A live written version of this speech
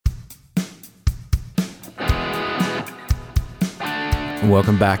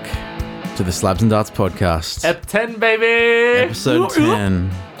Welcome back to the Slabs and Darts podcast. Ep 10, baby! Episode 10.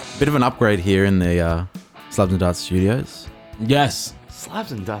 Bit of an upgrade here in the Slabs and Darts studios. Yes.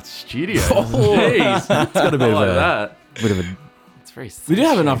 Slabs and Darts Studios. Oh. Jeez. It's got a bit I of like a that. bit of a It's very We do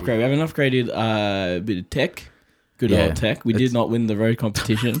have an shady. upgrade. We have an upgraded bit of tech. Good Yeah. old tech. We did not win the road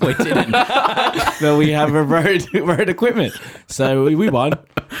competition. We didn't. But we have a road equipment. So we won.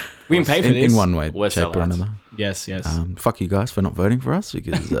 We can pay for this. in one way, We're shape or sellouts. another. Yes, yes. Fuck you guys for not voting for us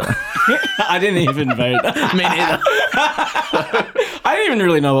because I didn't even vote. me neither. I didn't even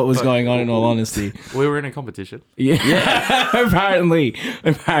really know what was going on, in all honesty. We were in a competition. Yeah. Apparently.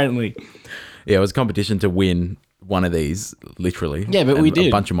 Yeah, it was a competition to win one of these, literally. Yeah, but and we did. a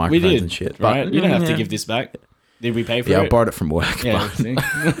bunch of We microphones did, and shit. Right? But, You don't have to yeah. give this back. Did we pay for Yeah, it? I borrowed it from work. Yeah. But see?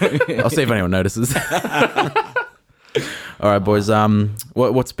 I'll see if anyone notices. All right, boys.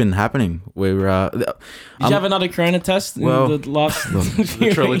 What's been happening? We're Did you have another Corona test in well, the last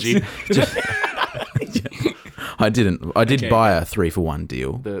The trilogy. I didn't. I did Okay. buy a 3-for-1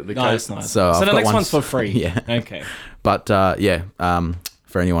 deal. The Nice, code. nice. So I've the got next one one's for free. Yeah. Okay. But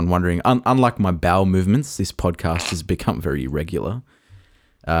for anyone wondering, unlike my bowel movements, this podcast has become very irregular.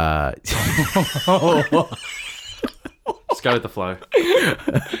 Just go with the flow.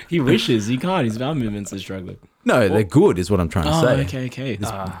 He wishes. He can't. His bowel movements are struggling. No, they're good, is what I'm trying to Oh, say. okay.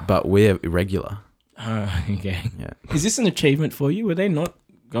 But we're irregular. Okay. Yeah. Is this an achievement for you? Were they not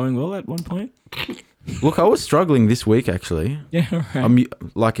going well at one point? Look, I was struggling this week actually. Yeah, right. I'm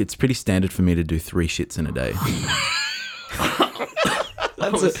like, it's pretty standard for me to do 3 shits in a day.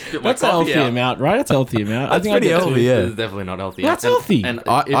 That's a healthy amount, right? That's a healthy amount. I think pretty I get healthy, two. yeah. It's definitely not healthy. That's healthy. And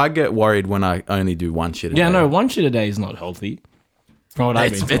I get worried when I only do 1 shit a Yeah, day. no, 1 shit a day is not healthy. From what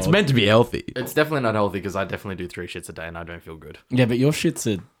I've been told. It's meant to be healthy. it's definitely not healthy because I definitely do 3 shits a day and I don't feel good. Yeah, but your shits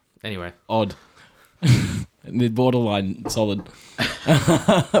are Anyway. odd. They're borderline solid.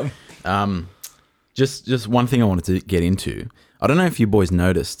 Just one thing I wanted to get into. I don't know if you boys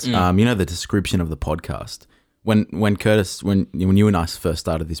noticed. You know the description of the podcast. When Curtis, when you and I first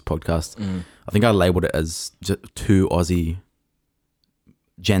started this podcast, I think I labeled it as 2 Aussie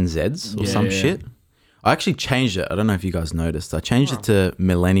Gen Zs or some yeah. shit. I actually changed it. I don't know if you guys noticed. I changed it to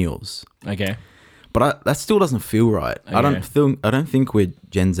millennials, Okay. but that still doesn't feel right. Okay. I don't think we're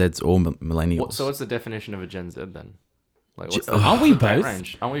Gen Zs or millennials. So what's the definition of a Gen Z then? Like, what's Aren't we the date both?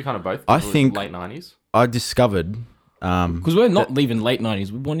 range? Aren't we kind of both? I We're think- late 90s. I discovered. Because we're not leaving late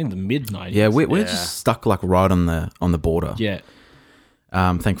 90s. We're born in the mid 90s. Yeah, we're Yeah. just stuck like right on the border. Yeah.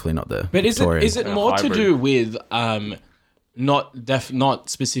 Thankfully not the But is Victorian. it Like a more to hybrid. do with not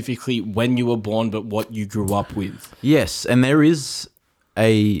specifically when you were born, but what you grew up with? Yes, and there is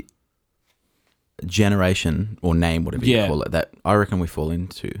a generation or name, whatever you Yeah. call it, that I reckon we fall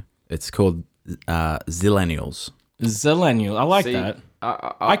into. It's called Zillennials, Zillennial. I like See, that.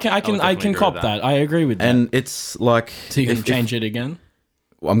 I I can would definitely agree cop with that. I agree with that. and it's like So you can if- change it again.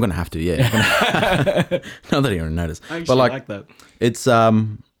 well, I'm gonna have to, yeah. Not that you don't notice, I actually but like that. it's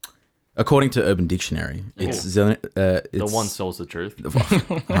according to Urban Dictionary, it's The one sells the truth.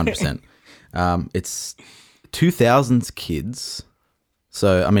 100%. It's 2000s kids.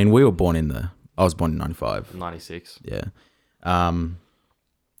 So I mean, we were born I was born in 95. 96. Yeah.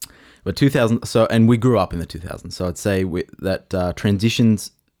 But 2000, and we grew up in the 2000s. So I'd say that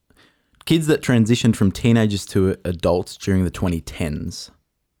kids that transitioned from teenagers to adults during the 2010s.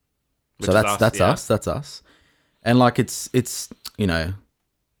 Which So is that's us, yeah. that's us. And like it's it's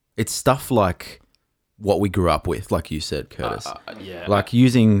stuff like what we grew up with, like you said, Curtis. Yeah. Like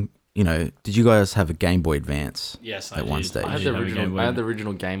using, did you guys have a Game Boy Advance? Yes, At one stage. I had the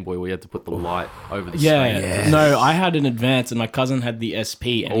original Game Boy where you had to put the light over the Yeah. screen. Yes. No, I had an Advance and my cousin had the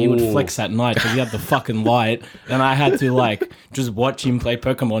SP and he would Ooh. flex at night because he had the fucking light and I had to just watch him play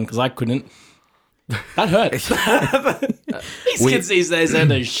Pokemon because I couldn't. That hurt. These kids these days are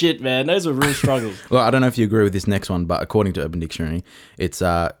no shit, man. Those were real struggles. Well, I don't know if you agree with this next one, but according to Urban Dictionary, it's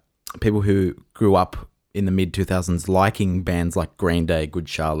people who grew up in the mid 2000s liking bands like Green Day, Good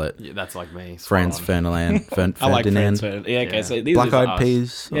Charlotte, Yeah, that's like me. Franz Spot on. Ferdinand, I like Ferdinand, Friends. Yeah, okay, Yeah. so these Black are Eyed us.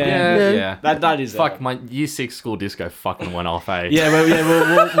 Peas. Yeah. That is Fuck, my year 6 school disco fucking went off, eh? Yeah,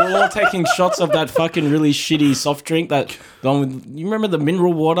 we're all taking shots of that fucking really shitty soft drink. The one with, you remember the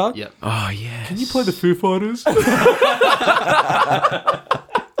mineral water? Yep. Oh yeah. Can you play the Foo Fighters?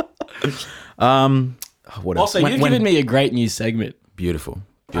 What else? Also, you've given me a great new segment. Beautiful.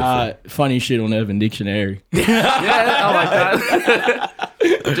 Funny shit on Urban Dictionary. Yeah, I like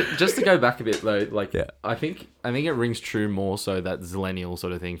that. Just to go back a bit though, Yeah. I think it rings true more so that zillennial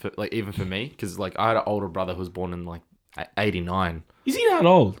sort of thing, for, like even for me, because like I had an older brother who was born in like 89. Is he that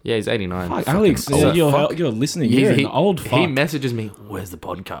old? Yeah, he's 89. Fuck, Alex, old. you're listening. You're an old fuck. He messages me, "Where's the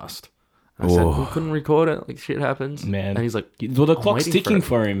podcast?" And I said, "We couldn't record it. Like shit happens." Man. And he's like, Well, the clock's waiting for ticking it.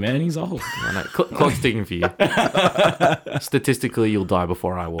 for him, man. He's old. I know. Clock's ticking for you. Statistically, you'll die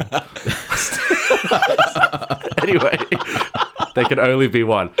before I will. Anyway, there can only be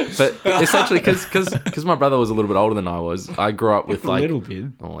one. But essentially, because my brother was a little bit older than I was, I grew up with A little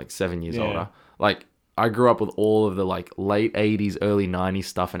bit. like 7 years Yeah. older. Like I grew up with all of the like late 80s, early 90s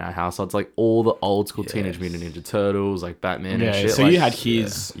stuff in our households, like all the old school Teenage Mutant Ninja Turtles, like Batman and Yeah, shit. so like, you had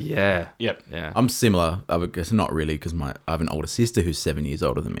his. Yeah. Yep. Yeah. I'm similar. I would guess not really because I have an older sister who's 7 years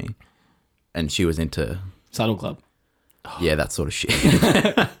older than me, and she was into Saddle Club. that sort of shit.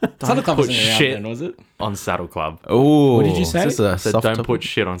 Saddle Club put wasn't around shit then, was it? On Saddle Club. Oh, What did you say? Is this a I said, soft don't topic? put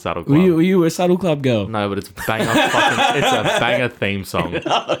shit on Saddle Were Club. you a Saddle Club girl? No, but it's it's a banger theme song.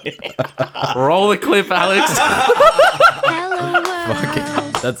 Roll the clip, Alex. Hello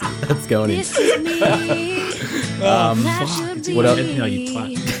world. That's going in. This is me. That should be What else? No, you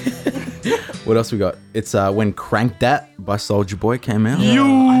twat. What else we got? It's when Crank Dat by Soulja Boy came out. I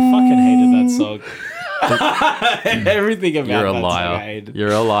fucking hated that song. Everything about You're a that song I liar. hated.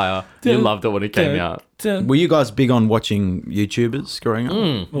 You're a liar. You loved it when it came out. Were you guys big on watching YouTubers growing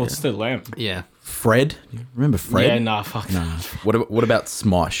up? Well, it's still lamb. Yeah. Fred, you remember Fred? Yeah, nah, fuck. What about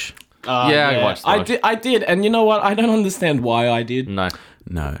Smosh? Yeah, I watched those. I did, and you know what? I don't understand why I did. No.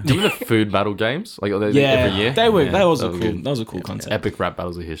 No. Do you remember the food battle games? Like every year? they were. Yeah, that was they a were cool. good. That was a cool concept. Epic rap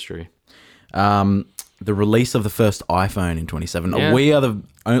battles of history. The release of the first iPhone in 2017. Yeah. We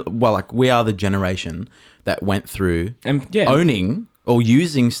are the generation that went through And yeah, owning or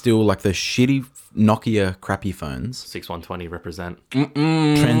using still like the shitty Nokia crappy phones, 6120 represent.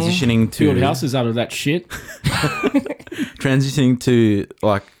 transitioning build to houses out of that shit. transitioning to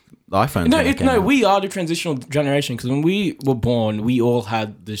like the iPhones. No, when they came out. we are the transitional generation because when we were born, we all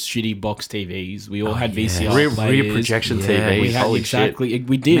had the shitty box TVs. We all had VCR Rear players. projection Yeah. TVs. We had Holy exactly. shit.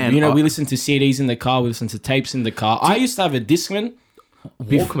 We did. Man, we listened to CDs in the car. We listened to tapes in the car. I used to have a Discman.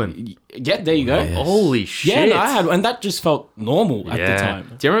 Walkman. Yeah, there you go. Yeah. Holy shit. Yeah, no, I had, and that just felt normal at the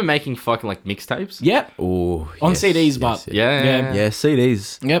time. Do you remember making fucking like mixtapes? Yeah, Oh, on yes, CDs, yes, but yes. Yeah. Yeah,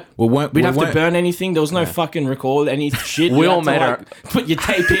 CDs. Yep. Well, We'd have to burn anything. There was no fucking record any shit. We You all had to, made like, put your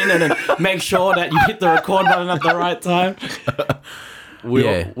tape in and then make sure that you hit the record button at the right time.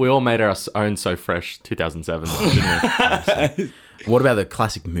 We all made our own So Fresh 2007, didn't we? What about the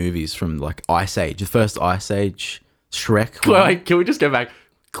classic movies from like Ice Age? The first Ice Age, Shrek. one? Wait, can we just go back?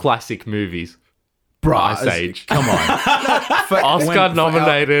 Classic movies. Ice Age. Come on. Oscar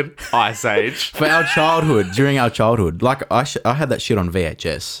nominated Ice Age. For our childhood, during our childhood, like I had that shit on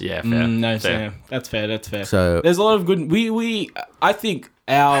VHS. Yeah, fair. No, fair. that's fair. That's fair. So- there's a lot of good. I think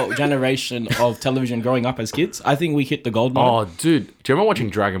our generation of television growing up as kids, I think we hit the gold mine. Oh, dude. Do you remember watching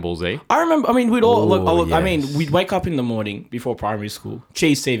Dragon Ball Z? I remember. I mean, we'd all look. Oh, I mean, yes. we'd wake up in the morning before primary school.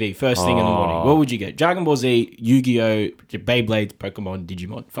 Cheese TV, first thing in the Oh. morning. What would you get? Dragon Ball Z, Yu-Gi-Oh, Beyblade, Pokemon,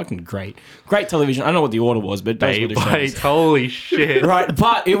 Digimon. Fucking great television. I don't know what the order was, but those were the shows. Beyblade. Holy shit. Right,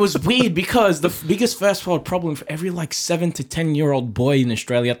 but it was weird because the biggest first world problem for every like 7 to 10-year-old boy in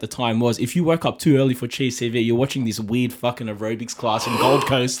Australia at the time was if you woke up too early for Cheese TV, you're watching this weird fucking aerobics class in Gold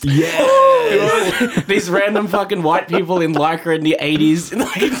Coast. These random fucking white people in Lycra in the 80s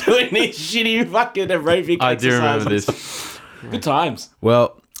like doing these shitty fucking aerobic I do remember exercises. this. Good times.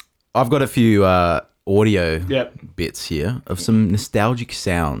 Well, I've got a few audio Yep. bits here of some nostalgic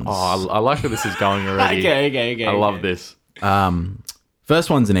sounds. Oh, I like where this is going already. Okay. I love this. First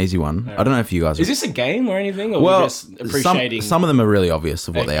one's an easy one. I don't know if you guys. Is this a game or anything? Or well, just appreciating? some of them are really obvious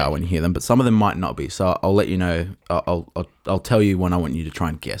of what they Okay. are when you hear them, but some of them might not be. So I'll let you know. I'll tell you when I want you to try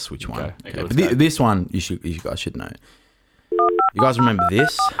and guess which one. Okay, But let's go. this one you guys should know. You guys remember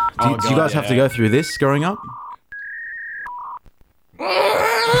this? Did you God, guys have to yeah. go through this growing up?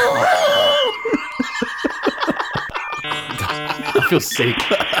 I feel sick.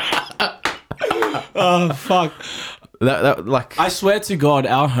 Oh, fuck. That like, I swear to God,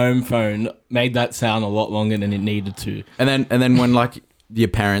 our home phone made that sound a lot longer than it needed to. and then when like your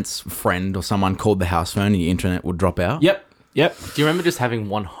parents' friend or someone called the house phone, and your internet would drop out. Yep. Do you remember just having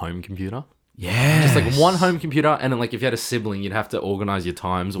one home computer? Yeah. Just like one home computer, and then like if you had a sibling, you'd have to organize your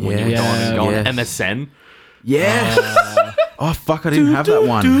times when you would go on Yes. MSN. Yeah. Oh fuck! I didn't have that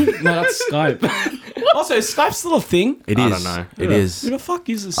one. No, that's Skype. Also, is Skype still a thing? It I is. don't know. It is. Who the fuck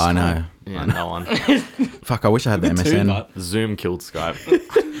uses Skype? I know. Yeah, no one. Fuck! I wish I had the Too, MSN. but- Zoom killed Skype.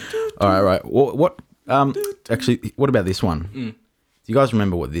 All right. What? Actually, what about this one? Do you guys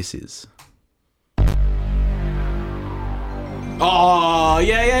remember what this is? Oh,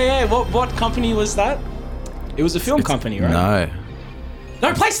 yeah. What company was that? It was a film company, right?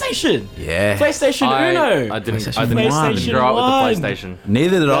 No, PlayStation. Yeah. PlayStation Uno. I didn't PlayStation grow up 1. with the PlayStation.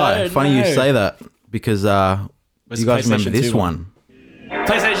 Neither did I. Funny you no. say that because you guys remember PlayStation this 2 one?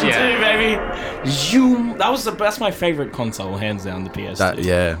 PlayStation 2, baby. Zoom. That's my favorite console, hands down. The PS2. That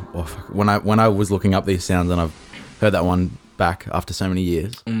yeah. Oh, fuck. When I was looking up these sounds and I've heard that one back after so many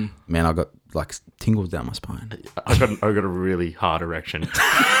years, man, I got like tingles down my spine. I got a really hard erection.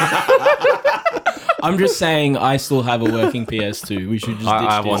 I'm just saying, I still have a working PS2. We should just. I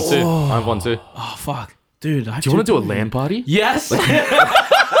have one too. I have one too. Oh fuck, dude! Do you want to do a LAN party? Yes.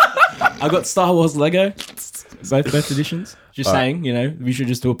 I got Star Wars Lego, both editions. Just saying, you know, we should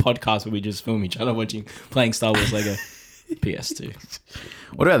just do a podcast where we just film each other playing Star Wars Lego. PS2.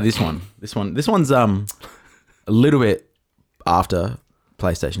 What about this one? This one's a little bit after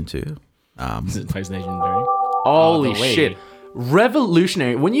PlayStation 2. Is it PlayStation 3? Holy the Wii. shit.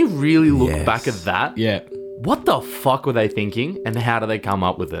 Revolutionary. When you really look Yes. back at that, Yeah. what the fuck were they thinking and how did they come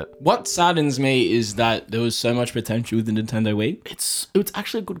up with it? What saddens me is that there was so much potential with the Nintendo Wii, It's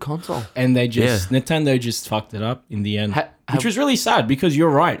actually a good console. and Nintendo just fucked it up in the end, which was really sad because you're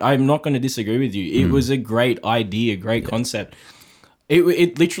right. I'm not going to disagree with you. It was a great idea, great concept.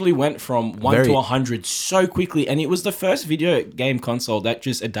 It literally went from 1 to 100 so quickly, and it was the first video game console that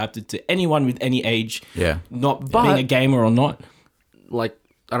just adapted to anyone with any age, Yeah. not being a gamer or not. Like,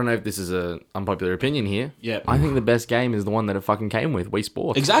 I don't know if this is a unpopular opinion here. Yeah. I think the best game is the one that it fucking came with, Wii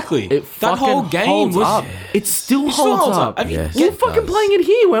Sports. Exactly. It That whole fucking game holds was up. It still holds up. Have you- Yes. We're It fucking does. playing it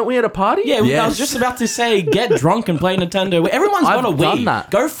here, weren't we, at a party? Yeah, I Yes. was just about to say, get drunk and play Nintendo. Everyone's got a I've Wii. done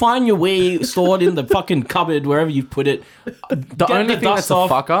that. Go find your Wii, store it in the fucking cupboard, wherever you put it. The only thing that's a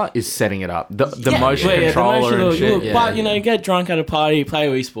fucker is setting it up. The motion controller and shit. Yeah. But, you know, get drunk at a party, play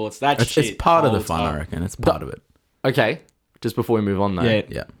Wii Sports. That shit. It's part of the holds fun, up. I reckon. It's part of it. Okay, just before we move on though. Yeah.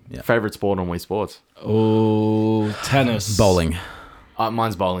 Yeah. Favorite sport on Wii Sports? Oh, tennis. Bowling.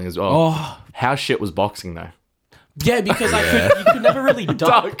 Mine's bowling as well. Oh, How shit was boxing though? yeah, because you could never really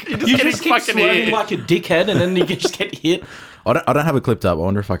duck. You're You getting just keep fucking swerving hit. like a dickhead, and then you just get hit. I don't have it clipped up. I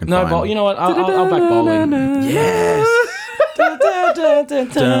wonder if I can No, find but you know what? I'll back bowling. Yes. Dun, dun, dun, dun,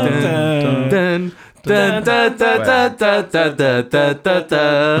 dun, dun, dun, dun, dun, dun,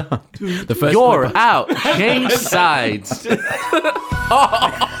 dun. The first You're clip- out. Change sides.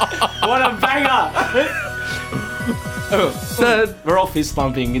 What a banger! We're all fist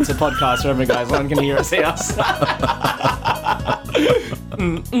pumping. It's a podcast. Remember, guys, no one can hear us. See us.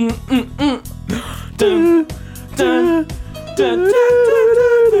 Dun, dun, dun, dun,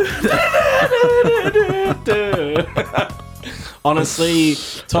 dun. Honestly,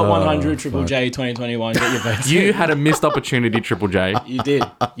 top 100 Triple J 2021. Get your votes. You had a missed opportunity, Triple J. You did.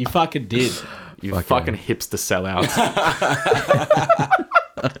 You fucking did. You fucking hipster sellout.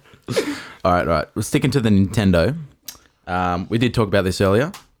 All right. We're sticking to the Nintendo. We did talk about this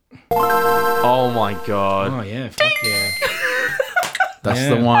earlier. Oh my god. Oh yeah, fuck yeah. That's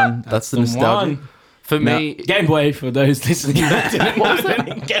Yeah, the one. That's the nostalgia. one. For me, Game Boy for those listening. That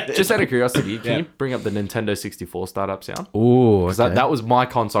didn't get it. just out of curiosity, can you bring up the Nintendo 64 startup sound? Ooh, okay. That was my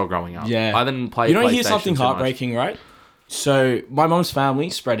console growing up. Yeah. I didn't play. You don't hear PlayStation something too much. heartbreaking, right? So my mom's family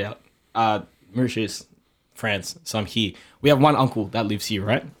spread out. Mauritius, France. So I'm here. We have one uncle that lives here,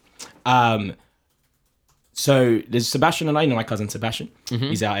 right? So there's Sebastian and I, you know my cousin Sebastian.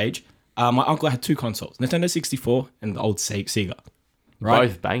 He's our age. My uncle had two consoles, Nintendo 64 and the old Sega. Right?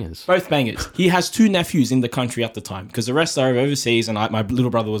 Both bangers. Both bangers. He has two nephews in the country at the time because the rest are overseas and my little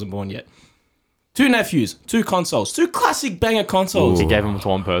brother wasn't born yet. Two nephews, two consoles, two classic banger consoles. He gave them to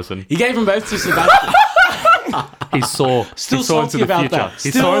one person. He gave them both to Sebastian. He saw. Still he saw salty into the about future. that. He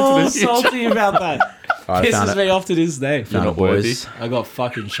Still saw into the future. salty about that. All right, found Pisses it. me off to this day. Found not it, boys. worthy. I got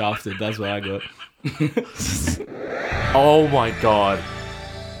fucking shafted. That's what I got. Oh my god.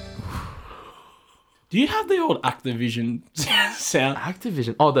 Do you have the old Activision sound?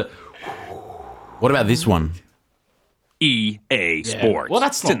 Activision. Oh, the. What about this one? EA Yeah. Sports. Well,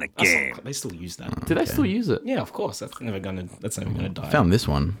 that's not it's in the game. They still use that. Did they still use it? Yeah, of course. That's never gonna die. Found this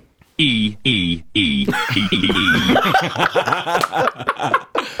one. E E E E E.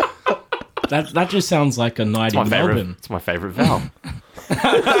 That just sounds like a night in Melbourne. It's my favorite Valve.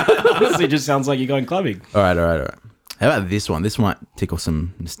 Honestly, it just sounds like you're going clubbing. All right. How about this one? This might tickle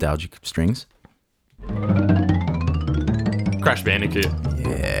some nostalgic strings. Crash Bandicoot.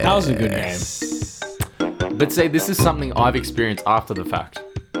 That was a good game. But see, this is something I've experienced after the fact.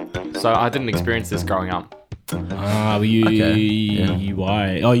 So I didn't experience this growing up. Why?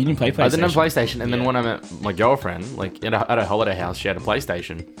 Oh, you didn't play PlayStation? I didn't have PlayStation, and then when I met my girlfriend, like at a holiday house, she had a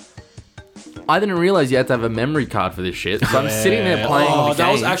PlayStation. I didn't realize you had to have a memory card for this shit. So I'm sitting there playing. Oh, the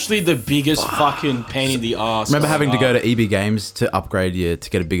that was game. actually the biggest fucking pain in the ass. Remember having to go to EB Games to upgrade you to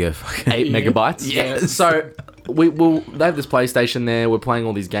get a bigger fucking 8 megabytes. Yeah. So they have this PlayStation there. We're playing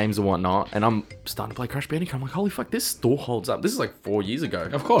all these games and whatnot, and I'm starting to play Crash Bandicoot. I'm like, holy fuck, this still holds up. This is like 4 years ago.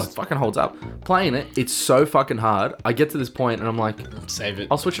 Of course. It fucking holds up. Playing it, it's so fucking hard. I get to this point and I'm like, Save it.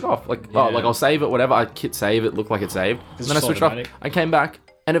 I'll switch it off. Like, I'll save it, whatever. I hit save, it looked like it saved. And then I just switched it off. automatic. I came back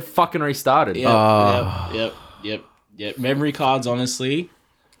and it fucking restarted. Yep. Memory cards, honestly.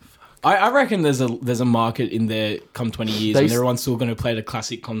 I reckon there's a market in there come 20 years when everyone's still going to play the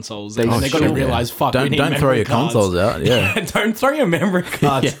classic consoles. And they're going to realize, fuck, we need don't throw memory your cards. consoles out. Yeah. Don't throw your memory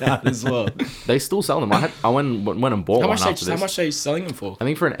cards out as well. They still sell them. I went and bought How one much after this. how much are you selling them for? I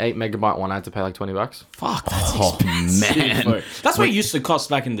think for an 8 megabyte one, I had to pay like $20. Fuck, that's expensive. man. That's what it used to cost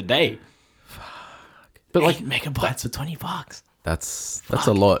back in the day. But like, 8 megabytes for $20. That's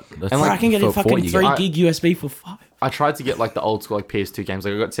a lot. That's And I can get a for fucking 40 3 gig. gig USB for 5. I tried to get like the old school like PS2 games.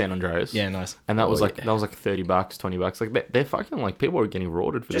 Like I got San Andreas. Yeah, nice. And that was like $30, $20. Like they're fucking like people are getting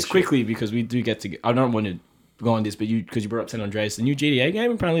rorted for Just this. quickly, because we do get to... I don't want to go on this, but because you brought up San Andreas, the new GTA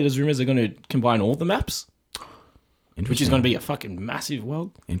game, apparently there's rumors they're going to combine all the maps, which is going to be a fucking massive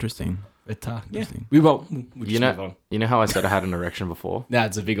world. Interesting. But yeah, we'll just move on. You know how I said I had an erection before?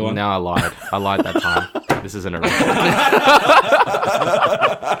 That's a big one. Now I lied. I lied that time. This is an erection.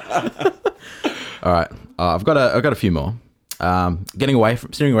 All right. I've got a few more. Steering away from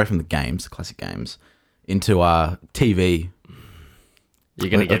the games, the classic games, into TV. You're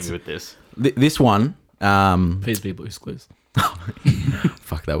gonna get Let's- me with this. This one. Please be Blue's Clues.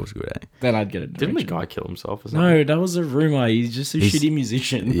 Fuck, that was good. Eh? Then I'd get it. Didn't the guy kill himself or something? No, that was a rumor. He's just a shitty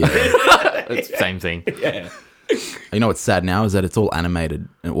musician. Yeah. It's the same thing. Yeah. You know what's sad now is that it's all animated.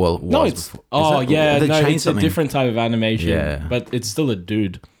 Well, it No, was it's before. oh Is that- yeah, they no, changed it's a something? different type of animation. Yeah. But it's still a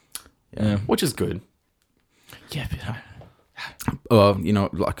dude. Yeah. Which is good. Yeah, but You know,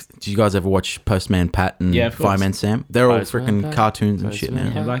 like, did you guys ever watch Postman Pat and Yeah, of course. Fireman Sam? They're all Postman freaking Pat, cartoons and shit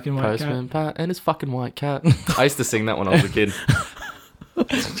Postman now. Black and White Postman Pat and his fucking white cat. I used to sing that when I was a kid.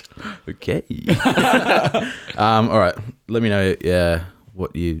 Okay. All right. Let me know.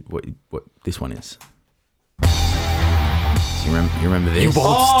 What this one is. You remember this?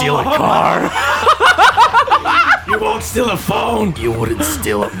 won't steal a car. you won't steal a phone. You wouldn't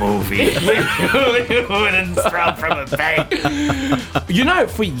steal a movie. You wouldn't steal from a bank. You know,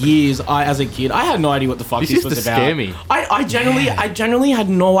 for years, as a kid, I had no idea what the fuck This this used was to about. scare me. I generally had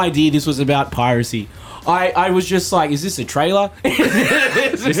no idea this was about piracy. I was just like, is this a trailer?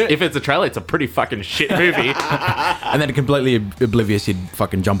 If it's a trailer, it's a pretty fucking shit movie. And then completely oblivious, you'd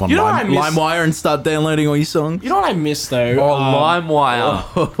fucking jump on You know what I miss? LimeWire and start downloading all your songs. You know what I miss though? LimeWire.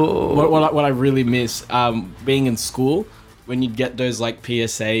 What I really miss, being in school, when you'd get those like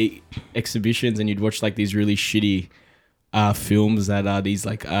PSA exhibitions and you'd watch like these really shitty films that these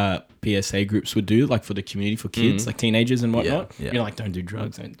like PSA groups would do, like for the community, for kids, like teenagers and whatnot. Yeah. You're like, don't do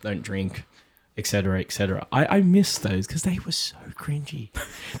drugs, don't drink, etc., etc. I miss those because they were so cringy.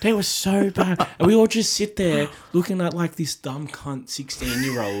 They were so bad. And we all just sit there looking at like this dumb cunt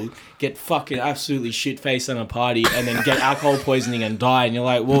 16-year-old get fucking absolutely shit-faced on a party and then get alcohol poisoning and die. And you're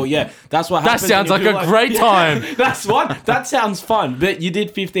like, well, yeah, that's what That happens. sounds when like you a feel great time. That's what. That sounds fun. But you did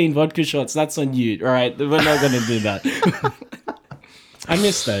 15 vodka shots. That's on you. All right. We're not going to do that. I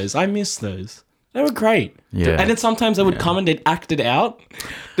miss those. They were great. Yeah. And then sometimes they would come and they'd act it out.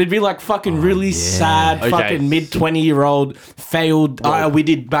 They'd be like fucking really sad, Okay. fucking mid-20-year-old failed. We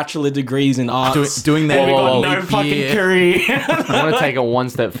did bachelor degrees in arts. Doing that. And we got Whoa. no fucking Yeah. career. I want to take it one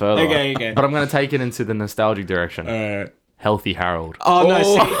step further. Okay. But I'm going to take it into the nostalgic direction. Healthy Harold. Oh no!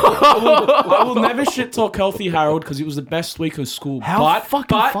 See, I will never shit talk Healthy Harold because it was the best week of school. How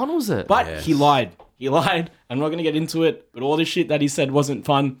fucking fun was it? But he lied. He lied. I'm not gonna get into it. But all the shit that he said wasn't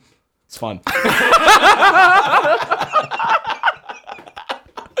fun. It's fun.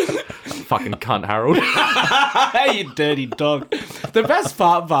 Fucking cunt Harold. Hey, you dirty dog. The best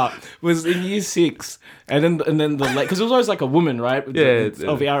part was in year 6, and then the because it was always like a woman, right? With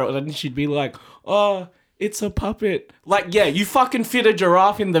Healthy Harold, and she'd be like, "Oh, it's a puppet." Like, yeah, you fucking fit a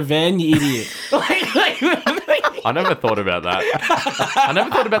giraffe in the van, you idiot. I never thought about that. I never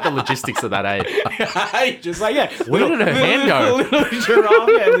thought about the logistics of that age. Just like, yeah. Where did her hand go? Little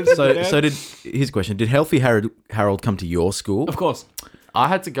giraffe hand. So here's a question. Did Healthy Harold come to your school? Of course. I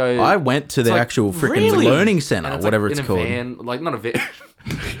had to go. I went to the like, actual freaking really? learning center, and whatever like it's in a called. van, like not a van.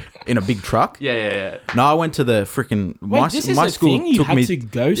 In a big truck? Yeah. No, I went to the freaking Wait, this is a thing? You had to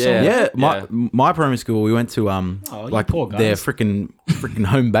go somewhere? Yeah, Yeah. my primary school, we went to like poor guys. their freaking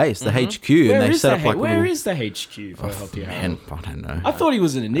home base, the HQ, and they set up like where little. is the HQ for Healthy Harold? Man, I don't know. I thought he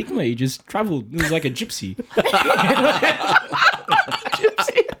was an enigma. He just travelled. He was like a gypsy.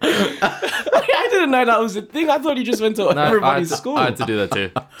 I didn't know that was a thing. I thought he just went to everybody's school. I had to do that too.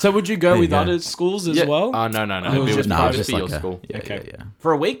 So would you go with go. other schools as well? No. It was just no, private just for like your a, school. Yeah, Okay. yeah.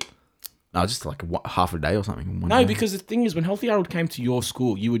 For a week? No, just like half a day or something. One No, day. because the thing is, when Healthy Harold came to your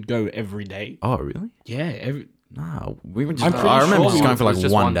school, you would go every day. Oh, really? Yeah, No, we were just. I'm pretty I remember sure just going for It like was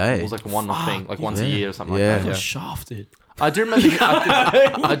just one day. It was like one thing, like once a Yeah. year or something Yeah. like I that. was shafted. I do remember.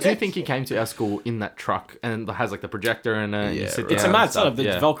 I do think he came to our school in that truck and it has like the projector and you sit down. It's a and mad stuff. setup.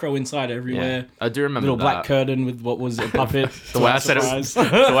 There's Yeah. Velcro inside Yeah. everywhere. I do remember Little black that. curtain with what was it, a puppet. The way I said it, Surprise.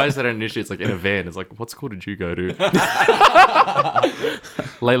 the way I said it initially, it's like in a van. It's like, what school did you go to?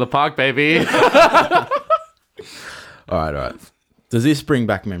 Layla Park, baby. All right. Does this bring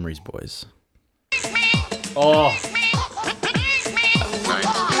back memories, boys? Oh,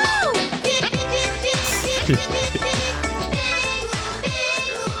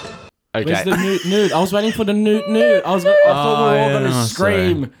 Where's okay. the nude? I was waiting for the nude. I thought we were all yeah, gonna sorry.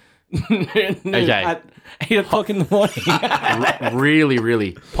 scream. Nude Okay. At 8 o'clock in the morning.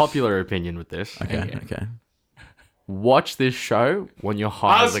 Really popular opinion with this. Okay. Watch this show when you're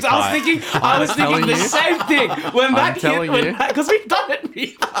high I as was a kite. thinking telling the you. same thing when that telling hit, you. because we've done it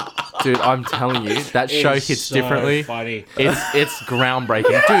before. Dude, I'm telling you, that show It's hits so differently. Funny. It's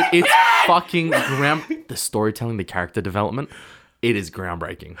groundbreaking. Dude, it's fucking the storytelling, the character development, it is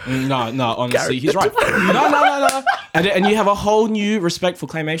groundbreaking. No, honestly, he's right. No. And you have a whole new respect for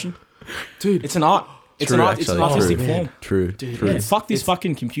claymation. Dude, It's an art. It's an art. It's an artistic form. True. Yeah, fuck this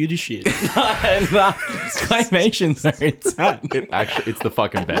fucking computer shit. And claymation's where it's at. actually, it's the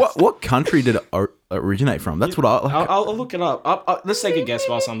fucking best. What country did it originate from? That's what I like. I'll look it up. Let's take a guess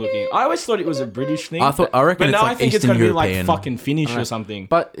whilst I'm looking. I always thought it was a British thing. I reckon but it's now like I think it's Eastern gonna be like European. fucking Finnish or something.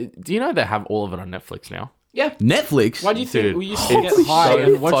 But do you know they have all of it on Netflix now? Yeah. Netflix. Why do you think Dude, we used to get it's high so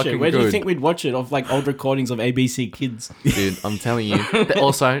and watch it? fucking Where do you good. think we'd watch it? Of like old recordings of ABC Kids. Dude, I'm telling you.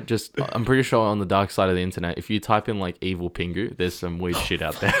 Also, just I'm pretty sure on the dark side of the internet, if you type in like evil Pingu, there's some weird shit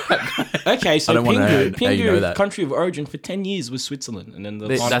out there. Okay, so I don't wanna know Pingu, how you know that. country of origin for 10 years was Switzerland, and then the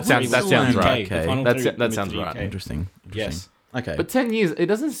That final sounds- three that was sounds the right. UK. The Okay. final That's- three that went to sounds the right. UK. Interesting. Yes. Okay. But 10 years, it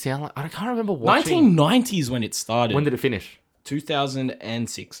doesn't sound like I can't remember watching. 1990s when it started. When did it finish?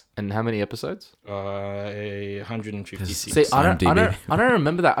 2006. And how many episodes? 156. See, I IMDb. don't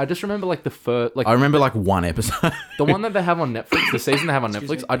remember that. I just remember like the first, like I remember like one episode. the one that they have on Netflix, the season they have on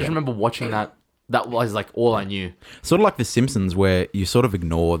Netflix. I just remember watching that. That was like all I knew. Sort of like The Simpsons, where you sort of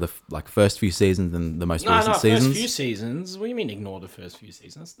ignore the first few seasons and the most recent seasons. first few seasons. What do you mean ignore the first few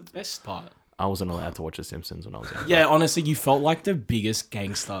seasons? That's the best part. I wasn't allowed to watch The Simpsons when I was young. Yeah, honestly, you felt like the biggest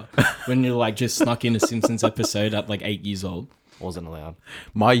gangster when you like just snuck in a Simpsons episode at like 8 years old. Wasn't allowed.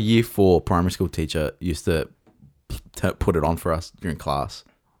 My year 4 primary school teacher used to put it on for us during class.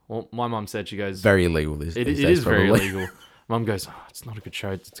 Well, my mum said, she goes, Very illegal these it days, is very probably. illegal. Mum goes, oh, it's not a good show.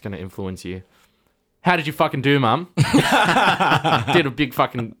 It's going to influence you. How did you fucking do, Mum? Did a big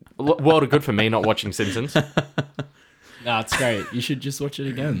fucking world of good for me not watching Simpsons. Nah, it's great. You should just watch it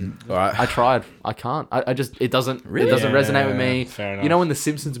again. All right. I tried. I can't. I just it doesn't Really? resonate with me. Fair enough. You know when the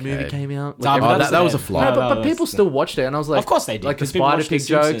Simpsons movie came out? Nah, Like, but Oh, that's that was a the- flop. no, No, but that's people the- still watched it, and I was like, Of course they did, like the 'cause people Spider watch The Pig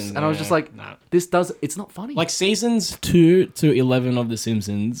jokes, Simpsons, and I was just like, nah. it's not funny. Like seasons 2 to 11 of The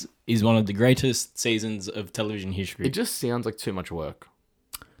Simpsons is one of the greatest seasons of television history. it just sounds like too much work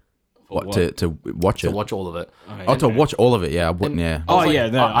What, to watch it? to watch all of it. Oh, to watch all of it. Yeah. Yeah. Oh like- yeah,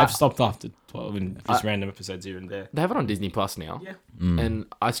 no, I- I've stopped after 12 and just random episodes here and there. They have it on Disney Plus now. Yeah. And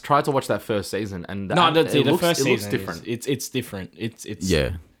I tried to watch that first season, and No, it the looks, first it looks season different. It's different. It's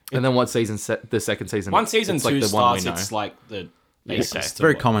Yeah. And then what season? The second season. once season it's 2 like the one we starts, know. it's like the basis. okay. to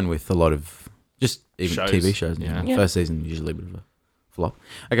Very what- common with a lot of just even Shows. TV shows. Yeah. Yeah. First season usually a bit of a flop.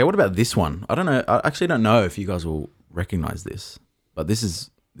 Okay, what about this one? I don't know. I actually don't know if you guys will recognize this, but this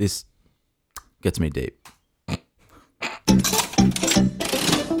gets me deep.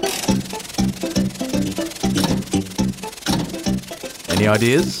 Any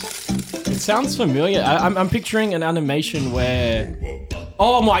ideas? It sounds familiar. I'm picturing an animation where.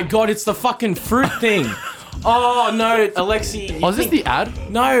 Oh my god! It's the fucking fruit thing. Oh no, Alexi. Oh, is this the ad?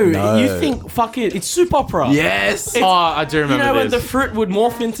 No, No. you think fuck it? It's soap opera. Yes. Oh, I do You remember know when the this. fruit would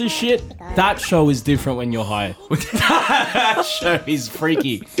morph into shit? That show is different when you're high. That show is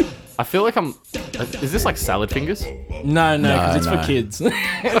freaky. I feel like I'm. Is this like salad fingers? No, because it's no. for kids.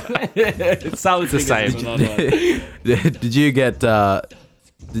 It's salad the fingers is same. another one. Did you get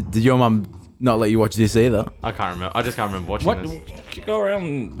Did your mum not let you watch this either? I can't remember. I just can't remember watching What? this. You go around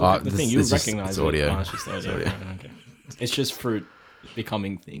and look Oh, at the this- thing. You this is- recognize it's it. audio. Oh, it's just audio. audio. Okay. It's just fruit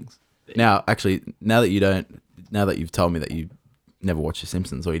becoming things. Now, actually, now that you've told me that you never watched The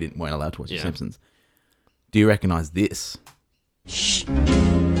Simpsons or weren't allowed to watch The Yeah. Simpsons, do you recognize this?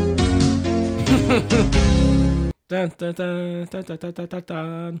 Dun, dun, dun, dun, dun, dun, dun,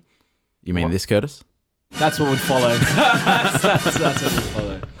 dun. You mean this, Curtis? That's what would follow. that's what would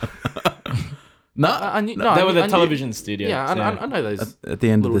follow. No, I knew, no, They were the I knew- television studio. Yeah, I know those at the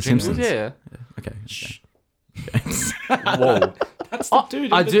end of little The jingles. Simpsons. Yeah. Okay. Whoa. That's the dude.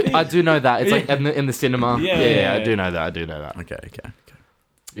 in I the do. thing. I do know that. It's like in the cinema. Yeah. I do know that. I do know that. Okay.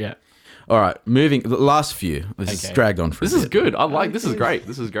 Yeah. All right. Moving the last few. This has Okay. dragged on for. This a is bit. good. I like. This is great.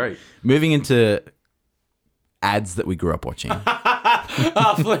 This is great. Moving into ads that we grew up watching.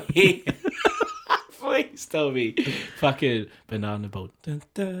 Oh, please. Please tell me. Fucking banana boat. Dun,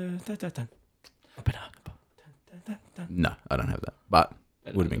 dun, dun, dun, dun. Banana boat. Dun, dun, dun, dun. No, I don't have that, but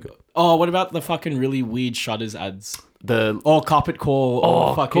it would have been good. Oh, what about the fucking really weird Shutters ads? The Or carpet call.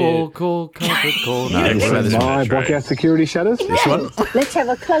 Or fucking. cool, carpet call. No, what about this one? My blockout security shutters? This one? Let's have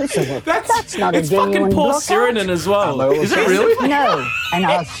a closer look. That's not a It's fucking genuine Paul blockout. Sirenen as well. Is it really? No, and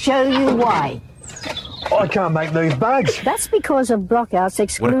I'll show you why. I can't make these bags. That's because of Blockout's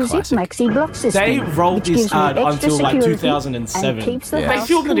exclusive classic. Maxi Block system. They rolled which this gives you ad extra until like security 2007. and keeps the Yeah. They house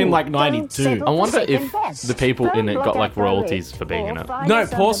filmed it in cool. like Don't 92. settle I wonder for second if best. the people in it got Blockout like Pro royalties League for being in or it. find No,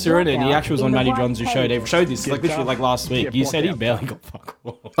 us Paul under Sirenen, he Blockout actually was on in the Matty right John's show. They page. showed this like literally like last week. You said he barely got fuck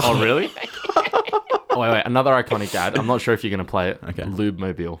all. Oh really? Oh wait. Another iconic ad. I'm not sure if you're gonna play it. Okay. Lube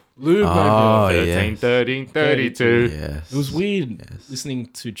Mobile. Lube Oh, Mobile. yeah. 13, 13, 32. Yes. It was weird listening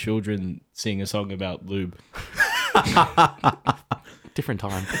to children sing a song about lube. Different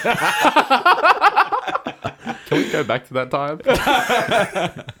time. Can we go back to that time?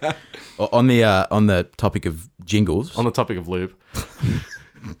 On the topic of jingles, On the topic of lube. do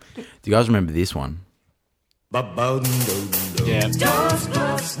you guys remember this one? Yeah.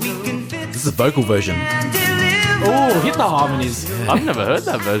 This is the vocal version. Oh, hit the harmonies. I've never heard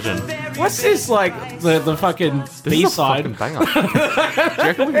that version. What's this like the fucking This B is a side? fucking banger. Do you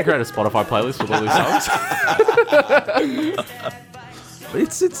reckon we can create a Spotify playlist with all these songs?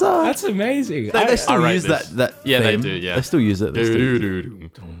 It's That's amazing. they still rate use this. that Yeah, they theme. do, yeah. They still use it. They still use it. Doo-doo-doo.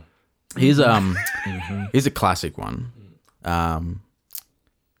 Here's a classic one. Oh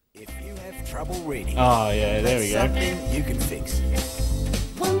yeah, there we go.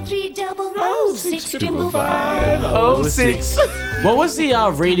 1-3-double-O-6-5-5. What was the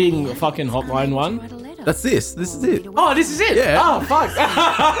reading fucking hotline one? That's this. This is it. Oh, this is it. Yeah. Oh fuck.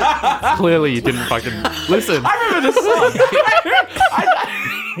 Clearly, you didn't fucking listen.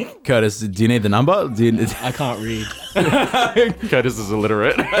 Curtis, do you need the number? I can't read. Curtis is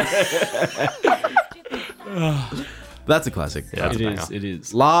illiterate. That's a classic. Yeah, that's It a is. banger. It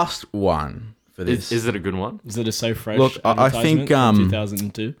is. Last one for this. Is it a good one? Is it a So Fresh? Look, I think, advertisement from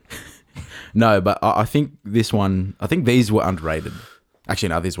 2002. No, but I think this one. I think these were underrated. Actually,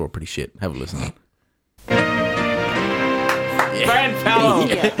 no, these were pretty shit. Have a listen. Brand Power. How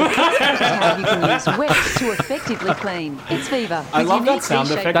you can use wet to effectively clean. It's Viva. I with love that unique sound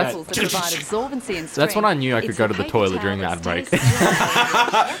V-shaped effect. muscles that provide absorbency and That's strength. when I knew I could It's go the to the paper toilet towel during the that ad break. stays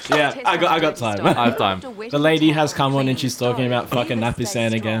Yeah, I got time. I have time. The lady has come on and she's talking about fucking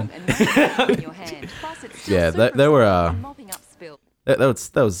Napisan again. Yeah, they were. That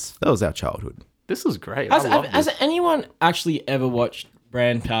was our childhood. This is great. Has, I love has this. anyone actually ever watched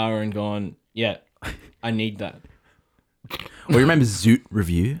Brand Power and gone, yeah, I need that? Well, you remember Zoot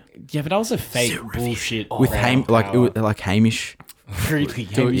Review Yeah, but that was a fake bullshit. with Brand like it Power. was like Hamish. Really,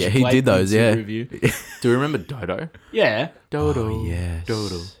 Yeah, he did those, yeah. Review. Do you remember Dodo? Yeah, Dodo. yes.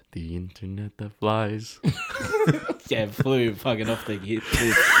 Dodo. The internet that flies. yeah, flew fucking off the hit.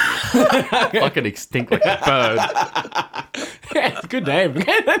 Fucking extinct like a bird. Yeah, it's a good name.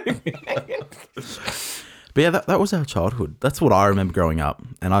 But yeah, that was our childhood. That's what I remember growing up,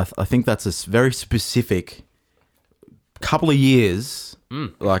 and I think that's a very specific couple of years.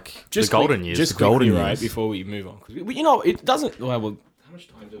 Like Just The golden quick- years. Just The golden quickly, right years. before we move on, 'cause you know it doesn't. Well, how much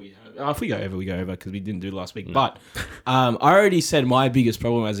time do we have? If we go over, we go over because we didn't do last week. But I already said my biggest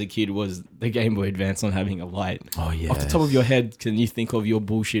problem as a kid was the Game Boy Advance not having a light. Oh, Off the top of your head, can you think of your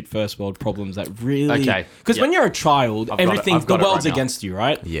bullshit first world problems that really? Okay, Because yeah. when you're a child, I've got it- everything I've the got it world's right now. against you,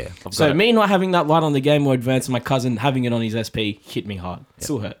 right? yeah, So got it. me not having that light on the Game Boy Advance and my cousin having it on his SP hit me hard.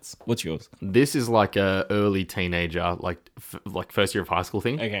 Still hurts. What's yours? This is like a early teenager, like first year of high school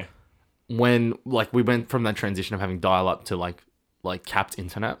thing. Okay. When like we went from that transition of having dial up to like capped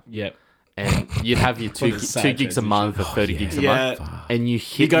internet, Yep. and you'd have your two sad gigs a month or 30 gigs a Yeah. month, and you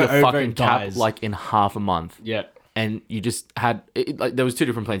hit go your over fucking and cap dies. like in half a month. Yeah. And you just had like there was two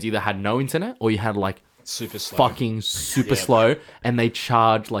different plans. You either had no internet or you had like Super slow. fucking super slow, and they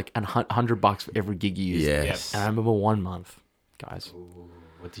charge like $100 for every gig you use. Yes. And I remember 1 month, guys.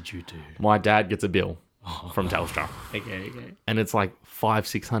 What did you do? My dad gets a bill from Telstra, Okay. and it's like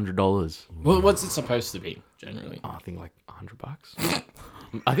 $500-$600. Well, what's it supposed to be generally? I think like $100.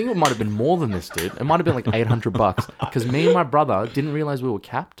 I think it might have been more than this, dude. It might have been like $800 because me and my brother didn't realize we were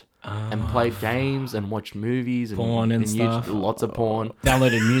capped and played games and watched movies and Porn and used stuff. lots of porn.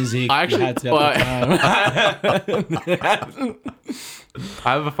 Downloaded music. I actually- you had to at the time. I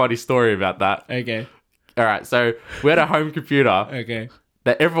have a funny story about that. Okay. All right, so we had a home computer Okay.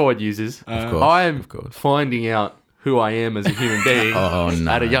 that everyone uses. course, I am of course. finding out who I am as a human being Oh,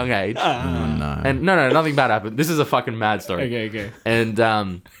 no. at a young age. Oh, no. And no, nothing bad happened. This is a fucking mad story. Okay. And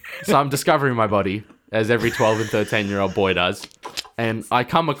so I'm discovering my body, as every 12 and 13-year-old boy does. And I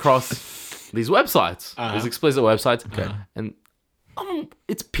come across these websites, these explicit websites. And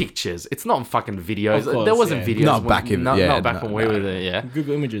it's pictures. It's not fucking videos. Of course, there wasn't yeah. videos. Not back in- not, yeah, not back no, when we were there, yeah.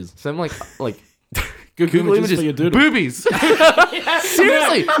 Google Images. So I'm like Google images for your doodle. boobies.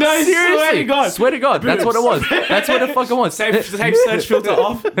 Seriously, No, seriously, swear to God. swear to God, that's what it was. That's what it fucking was. Safe search filter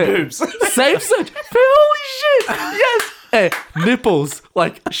off. Boobs. Safe search. Holy shit! Yes. Hey, nipples,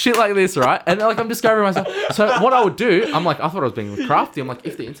 like shit like this, right? And like I'm discovering myself. So what I would do, I'm like, I thought I was being crafty. I'm like,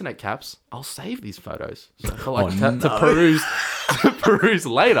 if the internet caps, I'll save these photos so for like to peruse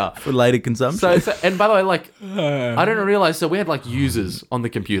later. For later consumption. So and by the way, like I didn't realize. So we had like users on the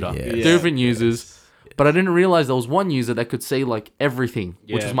computer, Yeah. different users, but I didn't realize there was one user that could see like everything,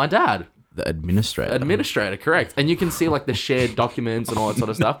 which Yeah. was my dad. the administrator. Correct. And you can see like the shared documents and all that sort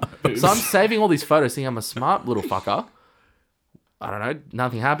of stuff. So I'm saving all these photos, thinking I'm a smart little fucker. I don't know.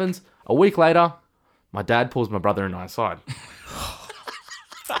 Nothing happens. A week later, my dad pulls my brother and I aside.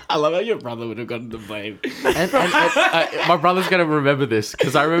 I love how your brother would have gotten the blame. And my brother's going to remember this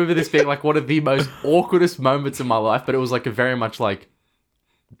because I remember this being like one of the most awkwardest moments in my life, but it was like a very much like,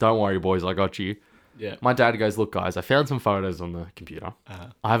 don't worry, boys, I got you. Yeah. My dad goes, look, guys, I found some photos on the computer.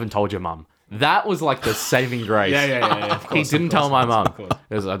 I haven't told your mum. That was like the saving grace. Yeah. Of He course, didn't tell my mum. course.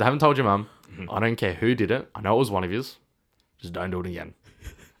 He goes, I haven't told your mum. I don't care who did it. I know it was one of yours. Just don't do it again.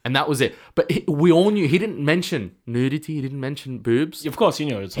 And that was it. But we all knew. He didn't mention nudity. He didn't mention boobs. Of course, you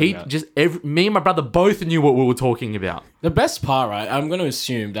know what it's He about. just, me and my brother both knew what we were talking about. The best part, right? I'm going to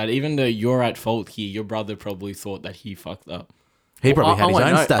assume that even though you're at fault here, your brother probably thought that he fucked up. He probably had his won't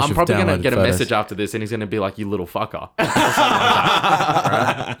own know. stash I'm of probably going to downloaded get a photos. message after this and he's going to be like, you little fucker. Or something like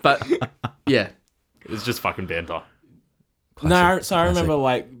that. Right? But yeah, it's just fucking banter. So I remember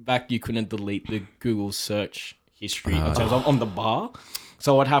like back you couldn't delete the Google search history in terms of on the bar.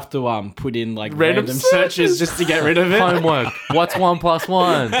 So I'd have to put in like random searches just to get rid of it. Homework. What's 1 +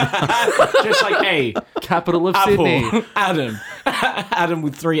 1? Just like, hey, Capital of Apple, Sydney. Adam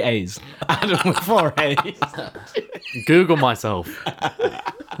with 3 A's. Adam with 4 A's. Google myself.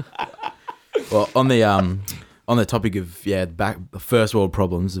 Well, on the topic of the first world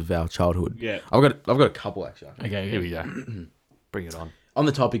problems of our childhood. Yeah. I've got a couple actually. Okay, Here we go. Bring it on. On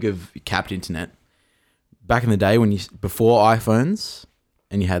the topic of capped internet, back in the day before iPhones,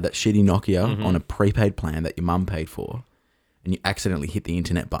 and you had that shitty Nokia on a prepaid plan that your mum paid for, and you accidentally hit the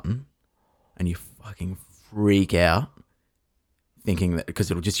internet button, and you fucking freak out, thinking that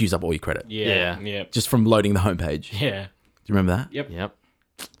because it'll just use up all your credit, Yeah. just from loading the homepage. Do Yeah. you remember that? Yep.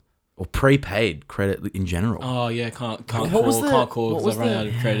 Or prepaid credit in general. Oh yeah, can't What call, was the- can't call what because was I ran out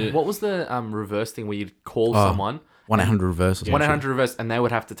of credit. What was the reverse thing where you'd call someone 1-800 reverse. Or some 1-800 reverse and they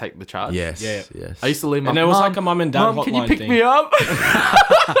would have to take the charge? shit. Yes. Yeah. Yes. I used to leave my And there was like a mum and dad Mum, hotline can you pick thing. me up?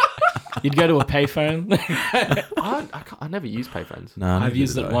 You'd go to a payphone. I never used payphones. No, I've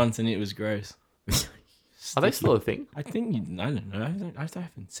used it once and it was gross. Are they still a thing? I think I don't know. I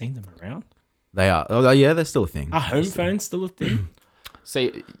haven't seen them around. They are. Oh yeah, they're still a thing. Are home phones still a thing?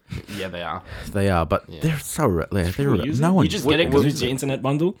 See, yeah, they are. They are, but they're so No one. You just get it because it's your internet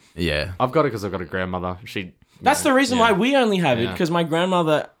bundle. Yeah. I've got it because I've got a grandmother. That's the reason why we only have it Yeah. because my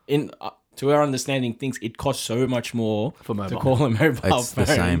grandmother, to our understanding, thinks it costs so much more For mobile. to call a mobile It's phone.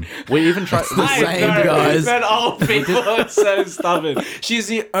 the same. We even tried. Same, guys. But old people are so stubborn. She's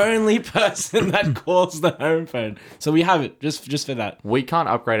the only person that calls the home phone, so we have it just for that. We can't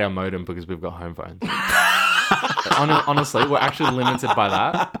upgrade our modem because we've got home phones. Honestly, we're actually limited by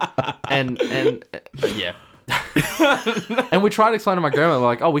that. And yeah. And we tried to explain to my grandma,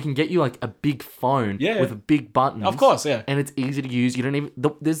 like, oh, we can get you like a big phone with a big button. Of course, yeah. And it's easy to use. You don't even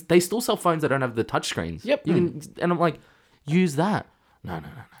they still sell phones that don't have the touch screens. Yep. You can, and I'm like, use that. No.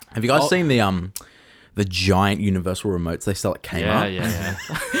 Have you guys seen the giant universal remotes they sell at Kmart? Yeah.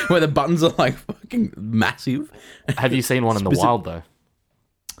 Where the buttons are like fucking massive. Have you seen one in the wild though?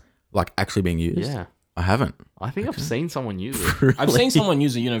 Like actually being used? Yeah. I haven't. I think I've seen someone use it. I've seen someone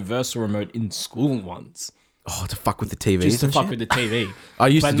use a universal remote in school once. Oh, to fuck with the TVs Just to and fuck shit? with the TV. I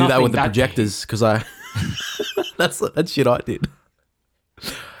used but to do that nothing with the that projectors because I... that's shit I did.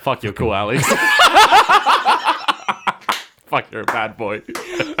 Fuck, you're cool, Alex. Fuck, you're a bad boy.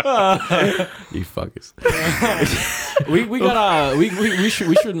 You fuckers.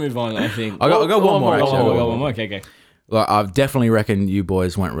 we should move on. I think. I got one more. Oh, Actually. we got one more. Okay. Like, I definitely reckon you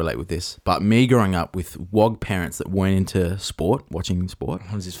boys won't relate with this, but me growing up with WOG parents that weren't into sport, watching sport,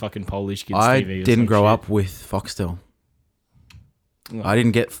 What is this fucking Polish kids I TV? or didn't some grow shit? up with Foxtel. I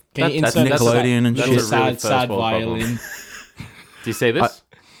didn't get Can you that's insert Nickelodeon and that's shit. a really sad first world violin? Do you see this?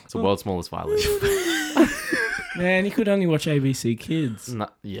 It's the world's smallest violin. Man, you could only watch ABC Kids. No,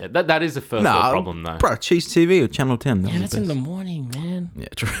 yeah, that is a first world problem though. Bro, Cheese TV or Channel 10. Yeah, was that's the in the best. morning, man. Yeah,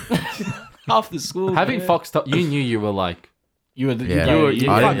 true. After school. Having man. Foxtel, you knew you were like, You were the Yeah, You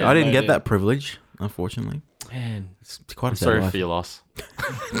were- I didn't get that. that privilege, unfortunately. Man. It's quite a sad sorry life. for your loss.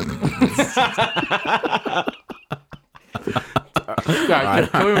 All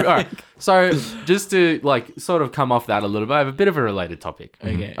right. So just to like sort of come off that a little bit, I have a bit of a related topic.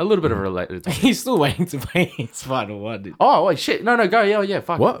 Okay. A little bit of a related topic. He's still waiting to pay his final one. Oh wait, shit! No, go. Yeah.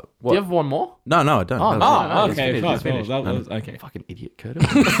 Fuck. What? Do you have one more? No, I don't. Oh, That was no. it. Oh, it's okay. finished, Fuck, it's finished. well, that was- okay. Fucking idiot,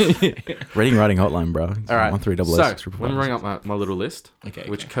 Curtis. Reading writing hotline, bro. All right. 1300 So let me bring up my little list, Okay,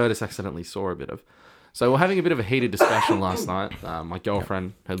 which okay. Curtis accidentally saw a bit of. So we're having a bit of a heated discussion last night. My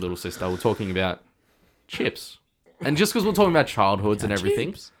girlfriend, her little sister, were talking about chips, and just because we're talking about childhoods and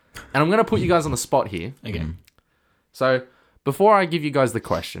everything, and I'm gonna put you guys on the spot here. Okay. So before I give you guys the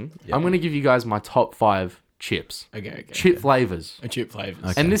question, I'm gonna give you guys my top 5 chips, Okay. chip flavors, A chip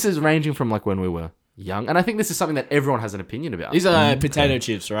flavors. and this is ranging from like when we were young, and I think this is something that everyone has an opinion about. These are potato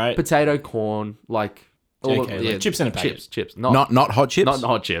chips, right? Potato, corn, like all Okay, like chips in a packet. Chips, Not hot chips? not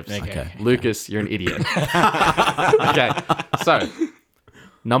hot chips. Okay. Lucas, you're an idiot. Okay, so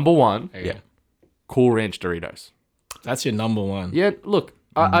number 1, Okay. Cool Ranch Doritos. That's your number one. Yeah, look,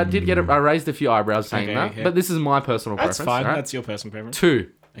 I did get it. I raised a few eyebrows saying Okay, that, okay. but this is my personal That's preference. fine. Right? That's your personal preference. 2,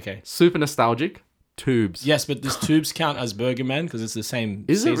 Okay. super nostalgic, Tubes. Yes, but does Tubes count as Burger Man because it's the same?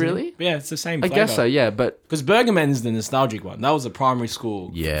 Is it seasoning? really? Yeah, it's the same. I guess so, yeah, but Because Burger Man is the nostalgic one. That was a primary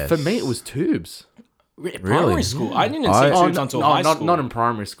school. Yes. for me it was Tubes. Primary school. I didn't see I- Tubes until high school. not in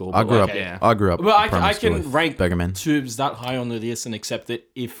primary school. I but grew like, up. Yeah. I grew up. Well, I primary school can with rank Burger Man. Tubes that high on the list and accept it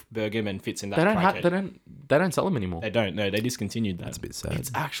if Burger Man fits in that They don't have. bracket. They don't sell them anymore. They don't. No, they discontinued that. It's a bit sad. It's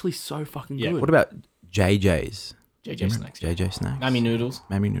actually so fucking Yeah. good. What about JJ's? JJ Snacks. JJ Snacks. Mammy Noodles.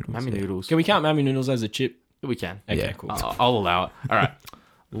 Mammy noodles. Mammy yeah. noodles? Can we count Mammy Noodles as a chip? We can. Okay, Yeah. cool. I'll allow it. All right.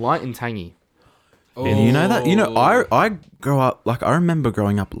 Light and tangy. And you know that? You know, Oh. I grow up, like, I remember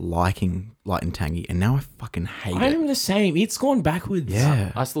growing up liking Light and Tangy, and now I fucking hate it. I'm the same. It's gone backwards.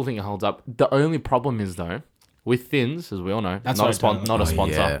 Yeah. I still think it holds up. The only problem is though, with Thins, as we all know, That's not what a sponsor. I don't- Not a Oh,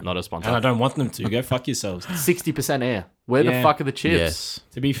 sponsor. yeah. Not a And I sponsor. don't want them to. Go fuck yourselves. 60% air. Where the Yeah. fuck are the chips? Yes.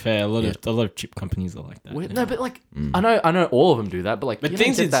 To be fair, a lot of chip companies are like that. Where- yeah. No, but like I know all of them do that, but like But you don't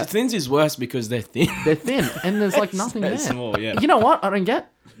things get is, that. things is worse because they're thin. They're thin, and there's like nothing They're there. small, yeah. You know what? I don't get.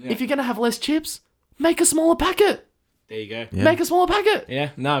 If you're gonna have less chips, make a smaller packet. There you go. Yeah. Make a smaller packet. Yeah,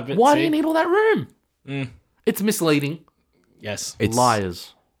 no, but Why see, do you need all that room? It's misleading. Yes. It's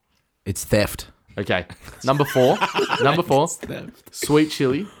Liars. It's theft. Okay. Number 4. Number 4. Sweet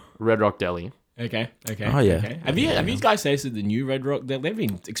chili, Red Rock Deli. Okay. Oh, yeah. Okay. Have you guys tasted the new Red Rock? They've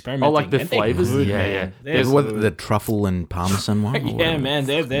been experimenting. Oh, like the and they're flavors? good, Yeah, man. yeah. They're There's What, good. the truffle and parmesan one? or Yeah, whatever? man,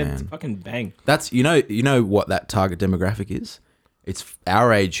 they're Man. fucking bang. That's you know what that target demographic is. It's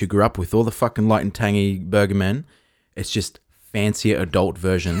our age who grew up with all the fucking Light and Tangy Burger Men. It's just fancier adult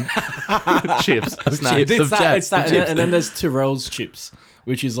version. chips. Snacks. Chips. It's Of that, chips, it's that, of chips. and then there's Tyrell's chips,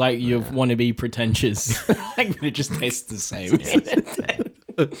 which is like you want to be pretentious. Like it just tastes the same.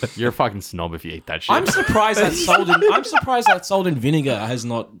 You're a fucking snob if you eat that shit. I'm surprised that salt and vinegar has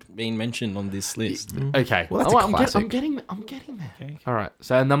not been mentioned on this list. Okay. Well, that's a I'm classic. getting there. Okay. All right.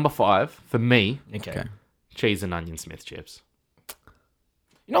 So number 5 for me, Okay. cheese and onion Smith chips.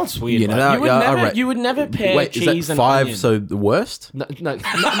 You know what's weird? You know, like, you, would yeah, I never, rate- you would never pair Wait, cheese is that and 5? onion. So the worst? No, not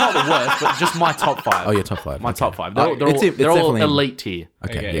the worst, but just my top 5. Oh, your top 5. My okay. top 5. Oh, They're it's all definitely- elite tier.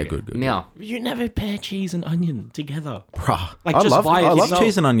 Okay, Okay, yeah, okay. good. Now, You never pair cheese and onion together. Bruh, Like, I just love buy it cheese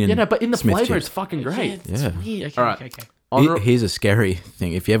yourself. and onion. yeah, no, but in the Smith flavor, chips. it's fucking great. It's Yeah. weird. Okay, All right. okay. Honor- Here's a scary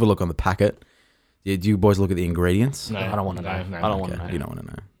thing. If you ever look on the packet, Yeah, do you boys look at the ingredients? No, I don't want to know. I don't want to know. You don't want to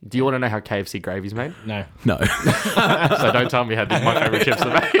know. Do you want to know how KFC gravy's made? No. No. So don't tell me how my favorite chips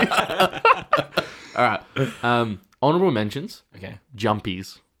are made. All right. Honorable mentions. Okay.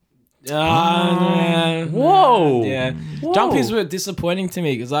 Jumpies. Whoa. Yeah. Whoa. Jumpies were disappointing to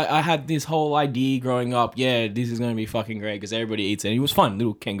me because I had this whole idea growing up. Yeah, this is going to be fucking great because everybody eats it. It was fun,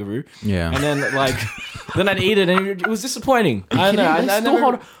 little kangaroo. Yeah. And then like, then I'd eat it and it was disappointing. I don't know. I Still never.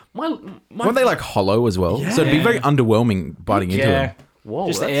 hold- my Weren't they like hollow as well? So it'd be very underwhelming biting into Yeah. them. Whoa,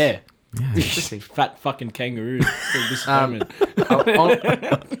 Just the that's- air. Just fat fucking kangaroo. Still disappointment.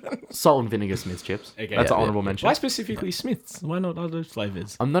 Salt and vinegar Smith's chips. Okay. That's Yeah, an honorable mention. Why specifically Smiths? Why not other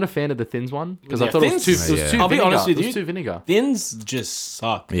flavors? I'm not a fan of the Thins one because I Yeah, thought it was Thins- too. It was Yeah. too I'll be vinegar. honest with It was you. too vinegar. Thins just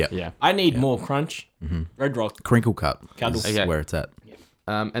suck. Yeah. Yeah. I need more crunch. Red Rock. Crinkle cut Cuddles. is Okay. where it's at.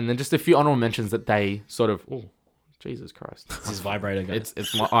 And then just a few honorable mentions that they sort of. Oh, Jesus Christ! This is vibrator guy.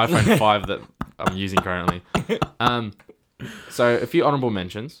 It's my iPhone 5 that I'm using currently. So a few honorable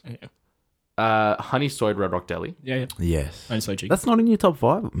mentions. Honey soyed Red Rock Deli. yeah. Yes. And so cheap. That's not in your top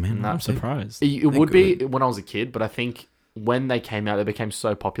 5, man. I'm surprised. It would be when I was a kid, but I think when they came out, they became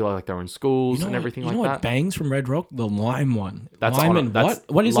so popular, like they were in schools and everything like you know that. what bangs from Red Rock? The lime one. That's lime honor- and that's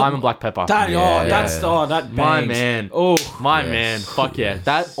what? What is lime it? and black pepper. That, Yeah. that bangs. My man. Oh, My man, fuck yeah.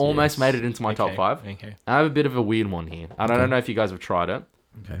 That almost made it into my top 5. Okay. I have a bit of a weird one here. I don't know if you guys have tried it.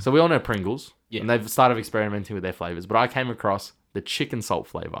 Okay. So we all know Pringles. Yeah. And they've started experimenting with their flavors. But I came across the chicken salt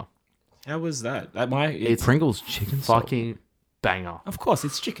flavor. How was that? It's Pringles chicken salt. fucking banger. Of course,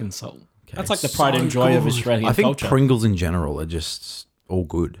 it's chicken salt. Okay. That's like the pride and joy of Australian I think culture. Pringles in general are just all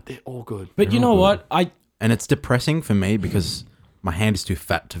good. They're all good. But you know what? And it's depressing for me because my hand is too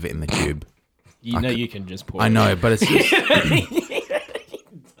fat to fit in the tube. You know you can just pour. I know, but it's just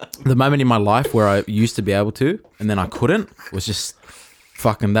the moment in my life where I used to be able to and then I couldn't was just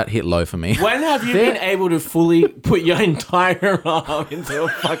fucking that hit low for me. When have you been able to fully put your entire arm into a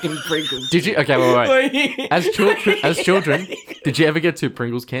fucking Pringles? Did you? Okay, wait. As children, did you ever get 2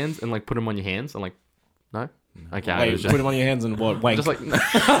 Pringles cans and like put them on your hands and like, no? Okay, it Wait, was put them on your hands and what? Wank. just like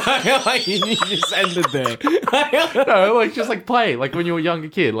like you just ended there. no, like just like play, like when you were a younger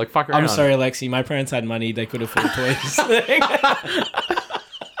kid, like fuck around. I'm sorry, Lexi. My parents had money; they could afford toys.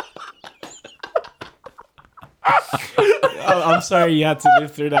 I'm sorry you had to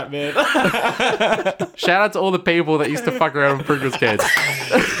live through that, man. Shout out to all the people that used to fuck around with Pringles cans.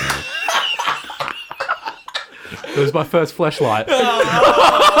 It was my first fleshlight. Just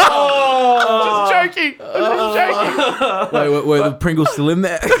joking. Were the Pringles still in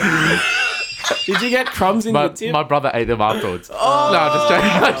there? Did you get crumbs in your But tip? my brother ate them afterwards. No, I'm just joking.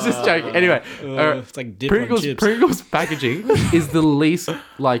 I'm just joking. Anyway, It's like dip on chips. Pringles packaging is the least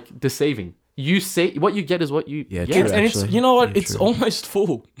like deceiving. You see, what you get is what you Yeah, get. true. And it's Actually, you know what? yeah, it's true. almost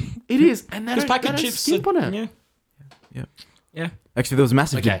full. It is, and they Because don't, packet they don't chips skimp on it. Yeah. Yeah. Actually, there was a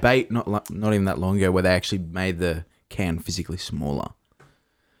massive Okay. debate not even that long ago where they actually made the can physically smaller.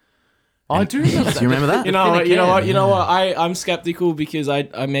 I do remember that. Do you remember that? You know what? thinner You know can. what? I'm skeptical because I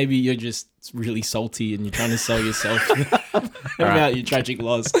maybe you're just really salty and you're trying to sell yourself about your tragic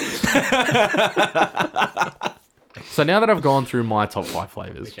loss. So now that I've gone through my top 5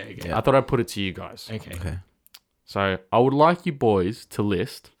 flavors, Okay. I thought I'd put it to you guys. Okay. Okay. So I would like you boys to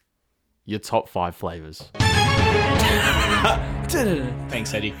list your top 5 flavors.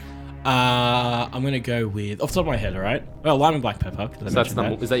 Thanks, Eddie. I'm gonna go with off the top of my head. All right. Well, lime and black pepper. 'cause I Is mentioned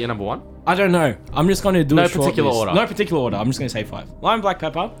that. that your number 1? I don't know. I'm just gonna do No a short particular list. order. No particular order. I'm just gonna say 5. Lime, black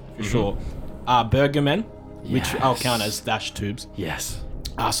pepper for sure. Burgerman, which I'll count as dash tubes. Yes.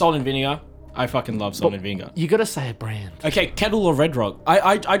 Salt and vinegar. I fucking love salt and vinegar. You gotta say a brand. Okay, Kettle or Red Rock.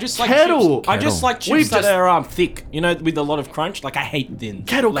 I just like Kettle. chips. I just like chips We've that just- are thick. You know, with a lot of crunch. Like I hate thin.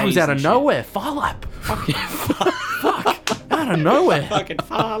 Kettle comes Lay's out and of shit. nowhere. Farlap. Fuck. Out of nowhere. Fucking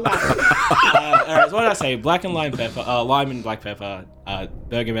far left. Alright, so what did I say? Black and lime pepper, lime and black pepper,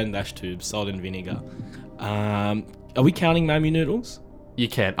 Burgerman dash tubes, salt and vinegar. Are we counting Mammy noodles? You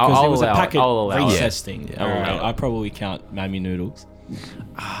can. Because I'll it was allow a packet it. I'll allow it. recess thing. I'll Alright, allow it. I probably count Mammy noodles.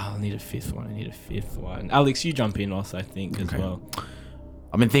 I'll need a fifth one. Alex, you jump in also, I think, as well.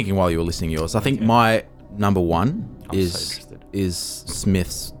 I've been thinking while you were listening to yours. I think my number 1 so is interested.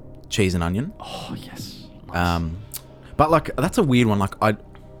 Smith's cheese and onion. Oh yes. But like that's a weird one. Like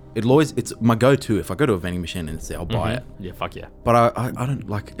it's my go-to if I go to a vending machine and say I'll buy it. Yeah. Fuck yeah. But I don't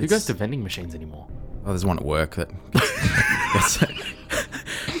like. Who goes to vending machines anymore? Oh, there's one at work that gets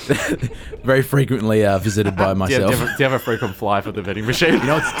very frequently visited by Do you myself. have a frequent fly for the vending machine? You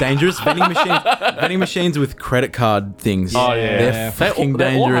know it's dangerous. Vending machines with credit card things. Oh, yeah. They're fucking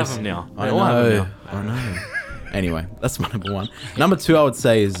They all have dangerous. them now. I They all have them know. I know. Anyway, that's my number 1. Number 2, I would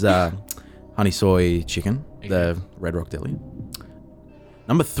say is honey honey soy chicken, the Red Rock Deli.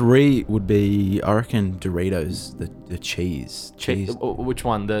 Number 3 would be, I reckon, Doritos, the cheese. Which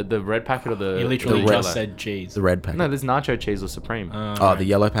one? The red packet or the? He literally the just yellow? said cheese. The red packet. No, there's nacho cheese or supreme. The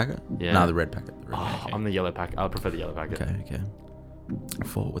yellow packet? Yeah. No, the red packet. The red Oh, I'm the yellow packet. I prefer the yellow packet. packet. Okay.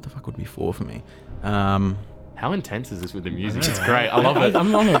 4. What the fuck would be 4 for me? How intense is this with the music? It's great. I love it.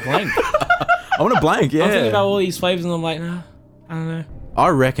 I'm on a blank. I want a blank, yeah. I'm thinking about all these flavors and I'm like, nah, I don't know. I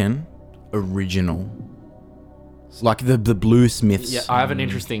reckon original. Like the Blue Smiths. Yeah, I have an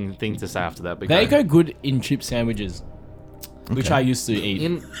interesting thing to say after that. But They go good in chip sandwiches, which I used to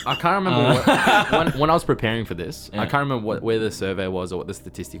eat. I can't remember when I was preparing for this. I can't remember where the survey was or what the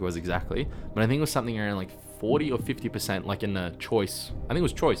statistic was exactly, but I think it was something around like 40 or 50%, like in the choice. I think it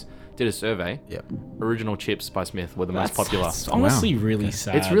was choice. Did a survey. Yep. Original chips by Smith were the most popular. It's honestly really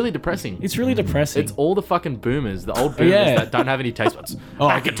sad. It's really depressing. It's really depressing. It's all the fucking boomers, the old boomers Yeah. that don't have any taste buds. Oh,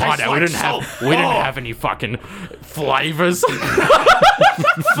 Back in my day, we didn't have any fucking flavors.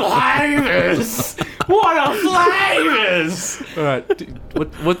 Flavors. What are flavors? All right.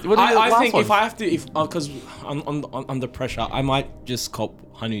 What I think if I have to, because I'm under pressure, I might just cop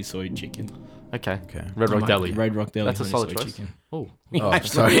honey soy chicken. Okay. Red Rock Deli. Red Rock Deli. That's a honey solid soy choice. chicken. Oh. Oh,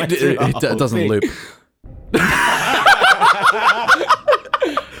 sorry, it doesn't loop.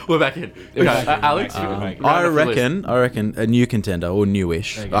 We're back in. Okay, Alex. I reckon a new contender or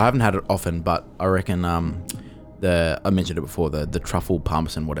newish. I haven't had it often, but I reckon I mentioned it before, the truffle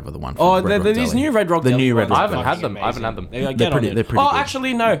parmesan, whatever the one. Oh, from Red Rock these Deli. new Red Rock The Deli new Red ones Rock I are haven't Deli. had them. fucking I haven't had amazing. them. Get on they're it. pretty Oh, good.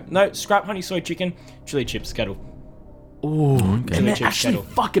 actually, no. Scrap honey soy chicken, chili chips kettle. Ooh, okay. And Chili they're chips actually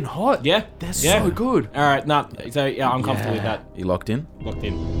kettle. fucking hot. Yeah, They're yeah. so good. All right, so yeah, I'm comfortable with that. You locked in? Locked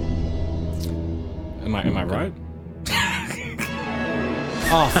in. Am I right?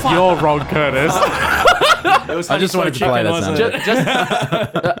 Oh fuck! You're wrong, Curtis. I just wanted to play that sound. just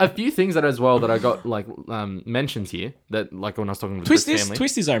a few things that as well that I got like mentioned here that like when I was talking with Britt's family.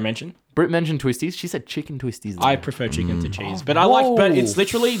 Twisties I mentioned. Britt mentioned twisties. She said chicken twisties. I prefer chicken to cheese, but but it's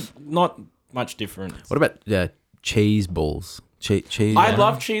literally not much different. What about cheese balls? Cheese. I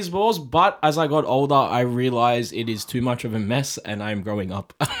love cheese balls, but as I got older, I realized it is too much of a mess, and I'm growing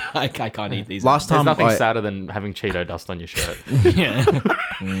up. I can't eat these. Last There's time nothing I, sadder than having Cheeto dust on your shirt. Yeah.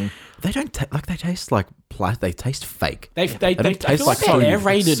 they don't they taste like they taste fake. They don't I taste feel like like they're so-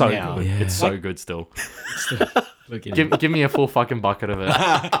 aerated so now. good. Yeah. It's so good still. Look at it. Give me a full fucking bucket of it.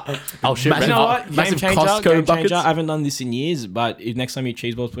 I'll ship Massive- You know what? Game massive changer. Costco Game buckets. changer. I haven't done this in years, but if next time you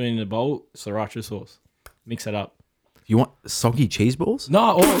cheese balls, put it in a bowl, sriracha sauce. Mix it up. You want soggy cheese balls?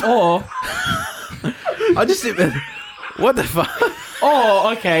 No, or I just what the fuck?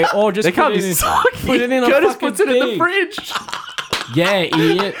 okay, or just They can't put be it in, soggy. put it in a Curtis fucking puts it in the thing. fridge. Yeah,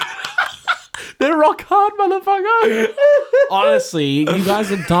 idiot. They're rock hard, motherfucker. Honestly, you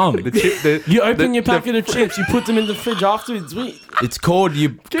guys are dumb. You open your packet of chips, you put them in the fridge afterwards. It's called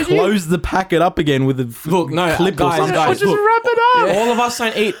you close the packet up again with a Look, no, clip or guys, something. guys, Just look. wrap it up. All of us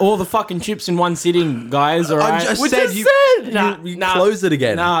don't eat all the fucking chips in one sitting, guys. All right. I just We said just you, said. you close it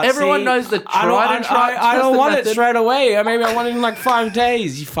again. Nah, Everyone see, knows the I tried and don't, I don't trusted want it method. straight away. Maybe I want it in like 5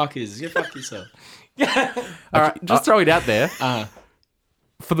 days. You fuckers. You fuck yourself. All right, just throw it out there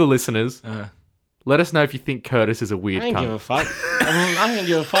for the listeners. Let us know if you think Curtis is a weird I don't give cunt. a fuck. I don't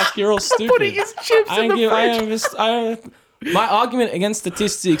give a fuck. You're all stupid. Putting his chips in the fridge. My argument against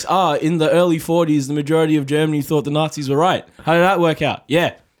statistics are in the early 40s, the majority of Germany thought the Nazis were right. How did that work out?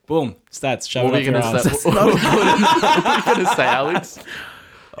 Yeah. Boom. Stats. Shove What were it you up going your to ass. say? What were you going to say, Alex?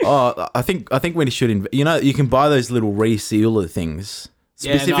 Oh, I think when you should, you can buy those little resealer things.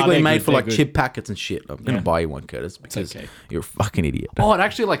 Yeah, no, Specifically they're made good, for like they're good. chip packets and shit. I'm gonna buy you one, Curtis, because okay. you're a fucking idiot. Oh, it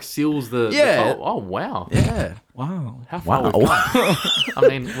actually like seals the... Yeah. Oh, wow. Yeah. Wow. How far we've Wow. come. I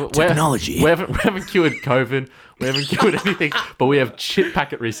mean, Technology. We haven't cured COVID. We haven't cured anything, but we have chip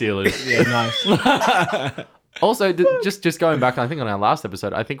packet resealers. Yeah, nice. Also, just going back, I think on our last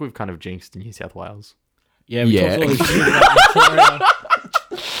episode, I think we've kind of jinxed New South Wales. Yeah, we Yeah. talked all this shit about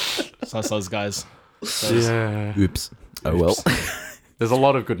Victoria. Sus, guys. Yeah. Oops. Oh well. There's a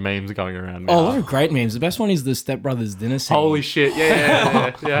lot of good memes going around now. Oh, a lot of great memes. The best one is the Step Brothers dinner scene. Holy shit.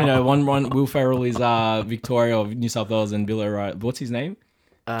 Yeah. You know, one Will Ferrell is Victoria of New South Wales and Bill O'Reilly. What's his name?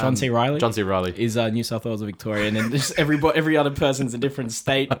 John C. Riley. John C. Riley. Is New South Wales or Victoria, and then just every other person's a different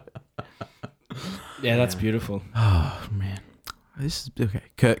state. Yeah, that's beautiful. Oh man. This is okay.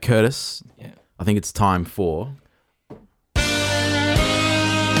 Curtis. Yeah. I think it's time for.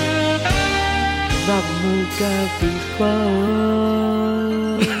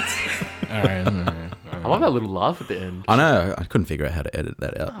 All right. I love that little laugh at the end. I know. I couldn't figure out how to edit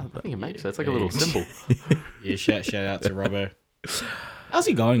that out. I think it makes it. It's like a little symbol. Yeah, shout out to Robbo. How's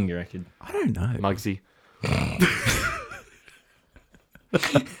he going, you reckon? I don't know. Muggsy.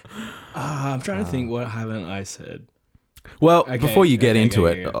 I'm trying to think, what haven't I said? Well, Okay, before you get okay, into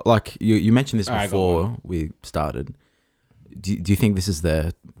okay, it, okay. like you mentioned this Alright, go before we started. Do you think this is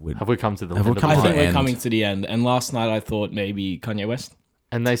the? Have we come to the Have we end of come the I to think the we're end? coming to the end. And last night I thought maybe Kanye West.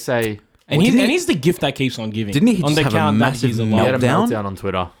 And they say And, he's the gift that keeps on giving. Didn't he on just the have a count that massive he's he alive? had a Meltdown? meltdown on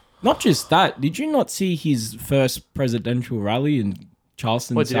Twitter. Not just that. Did you not see his first presidential rally in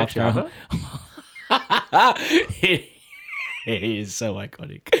Charleston, What, did you South actually have Carolina? it? It is so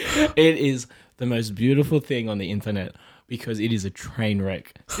iconic. It is the most beautiful thing on the internet because it is a train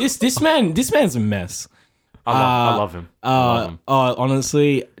wreck. This man's a mess. I love him. I love him.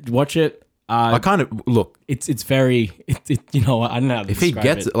 Honestly, watch it. I kind of look. It's very you know what, I don't know how to If he describe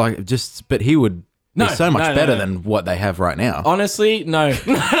gets it. like just, but he would No, be so much no, better no. than what they have right now. Honestly, no.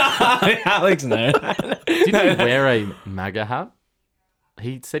 Alex, no. Didn't he wear a MAGA hat?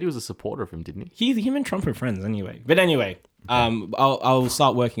 He said he was a supporter of him, didn't he? Him and Trump are friends anyway. But anyway, I'll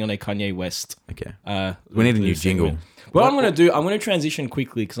start working on a Kanye West. Okay, Uh, we need a new little jingle. segment. What I'm gonna do, I'm gonna transition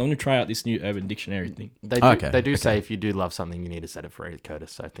quickly because I'm gonna try out this new Urban Dictionary thing. They do, Okay, they do say if you do love something, you need to set it free,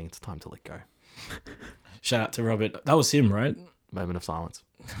 Curtis. So I think it's time to let go. Shout out to Robert. That was him, right? Moment of silence.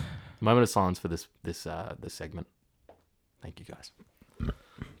 Moment of silence for this segment. Thank you, guys.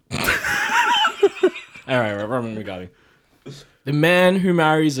 All right, Robert McGarvey. The man who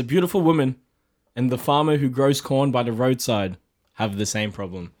marries a beautiful woman and the farmer who grows corn by the roadside have the same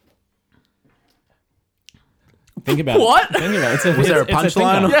problem. Think about What? it. Think about it. Was there a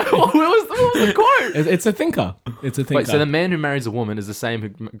punchline? Yeah, what was the quote? It's a thinker. It's a thinker. Wait, so the man who marries a woman is the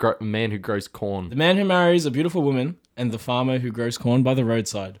same man who grows corn. The man who marries a beautiful woman and the farmer who grows corn by the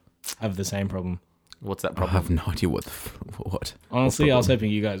roadside have the same problem. What's that I problem? have no idea what. What Honestly, I was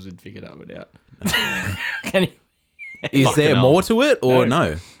hoping you guys would figure that one out. Can you, is there hell. more to it or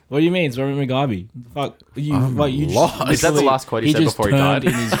no? what do you mean? It's Robert McGarvey. Fuck you! Like you lost. Is that the last quote he said just before he turned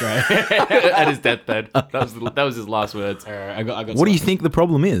died? in his grave. At his deathbed. That was his last words. Alright, I got. What do you think the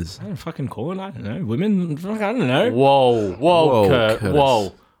problem is? I don't fucking corn. I don't know. Women. Fuck, I don't know. Whoa, Whoa, Kurt. Curtis.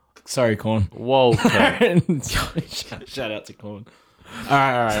 Whoa, Sorry, corn. whoa, Kurt. Shout out to corn. All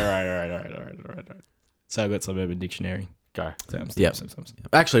right. So I got some Urban Dictionary. Go. Yep.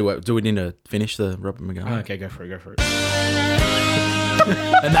 Actually, wait, do we need to finish the Robert McGarvey? Okay, go for it.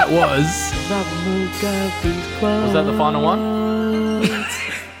 And that was. Was that the final one?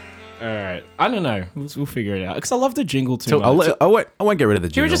 All right. I don't know. We'll figure it out. Because I love the jingle too So much. I won't get rid of the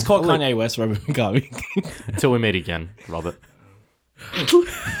Can jingle. we just call Kanye West Robert McGarvey? Until we meet again, Robert.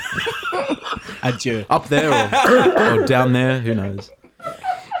 Adieu. up there or down there? Who knows?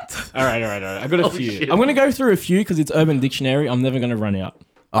 All right. I got a few. I'm going to go through a few because it's Urban Dictionary. I'm never going to run out.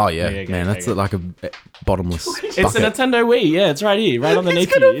 Oh yeah, Okay, man, okay, that's okay. like a bottomless It's a bucket. Nintendo Wii. Yeah, it's right here. Right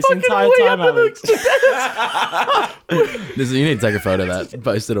underneath you. This entire time, Alex. You need to take a photo of that,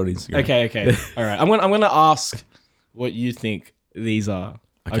 post it on Instagram. Okay. All right. I'm gonna ask what you think these are.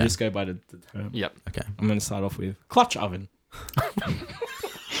 I'll Okay. just go by the term. Yep. Okay. I'm gonna start off with clutch oven.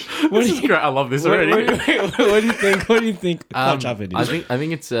 This is great. I love this already. What do you think? What do you think a clutch oven is? I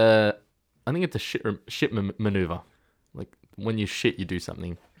think it's a shit maneuver. Like when you shit, you do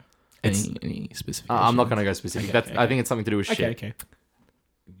something. any specific? I'm not gonna go specific. Okay, I think it's something to do with shit. Okay.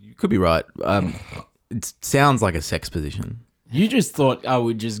 You could be right. It sounds like a sex position. You just thought I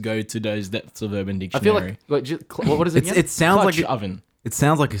would just go to those depths of Urban I Dictionary. feel like what is it? Again? It sounds clutch like oven. it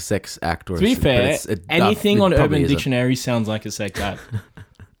sounds like a sex act or. To be fair, anything on Urban Dictionary. Dictionary sounds like a sex act.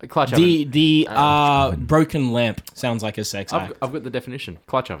 Clutch oven. The broken lamp sounds like a sex act. I've got the definition.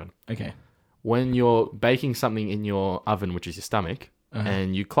 Clutch oven. Okay. When you're baking something in your oven, which is your stomach,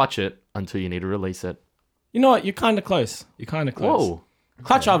 and you clutch it until you need to release it. You know what? You're kind of close. Whoa.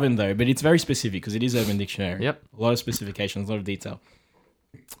 Clutch oven though, but it's very specific because it is Urban Dictionary. Yep. A lot of specifications, a lot of detail.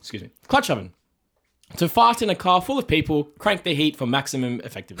 Excuse me. Clutch oven. To fart in a car full of people, crank the heat for maximum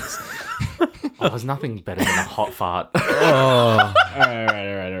effectiveness. Oh, there's nothing better than a hot fart. All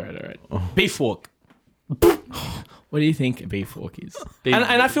right. Beef fork. What do you think a beef fork is? And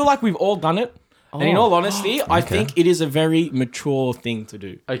I feel like we've all done it. And in all honesty, I think it is a very mature thing to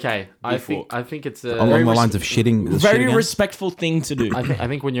do. Okay, I think it's a Along the lines of shitting. Very shitting respectful thing to do. I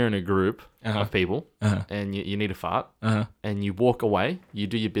think when you're in a group of people and you need a fart and you walk away, you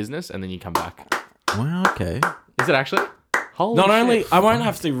do your business and then you come back. Wow. Okay. Is it actually? Holy Not shit. only, I won't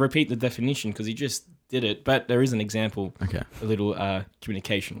have to repeat the definition because he just did it, but there is an example. Okay. A little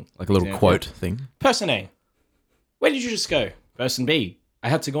communication. Like a little example. quote thing. Person A, where did you just go? Person B, I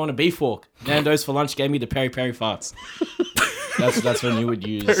had to go on a beef fork. Nando's for lunch gave me the peri peri farts. That's when you would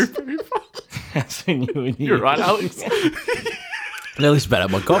use. That's when you would use. You're right, Alex. nearly spat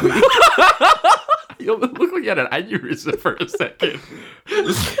out my coffee. You look like you had an aneurysm for a second.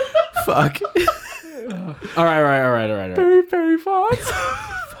 Fuck. All right. Very fast.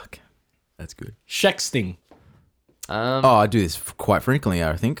 Fuck. That's good. Shexting. Oh, I do this quite frequently,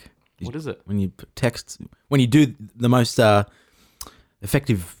 I think. What is it? When you text, when you do the most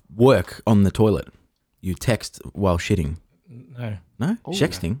effective work on the toilet, you text while shitting. No. No?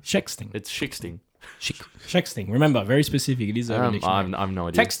 Shexting? Shexting. It's shixting. Shexting. Remember, very specific. It is Urban Dictionary. I've no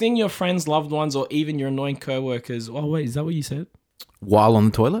idea. Texting your friends, loved ones, or even your annoying co-workers. Oh, wait, is that what you said? While on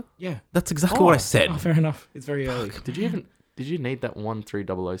the toilet? Yeah. That's exactly what I said. Oh, fair enough. It's very early. Did you need that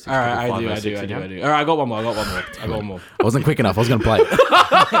 13006? All right, I do. All right, I got one more. I wasn't quick enough. I was going to play it.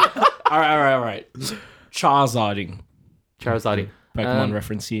 All right. Charizarding. Charizarding. Pokemon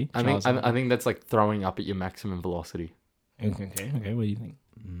reference here. I think that's like throwing up at your maximum velocity. Okay. What do you think?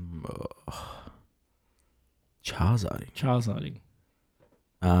 Charizarding.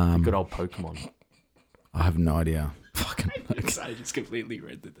 Good old Pokemon. I have no idea. Fucking. I just completely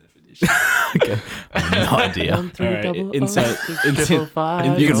read the definition. Okay. I have no idea. All right, insert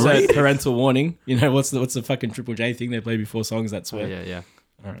You can read. parental warning. You know what's the fucking Triple J thing they play before songs? That's where. Yeah.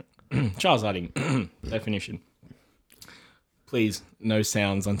 All right. Charizarding definition. Please, no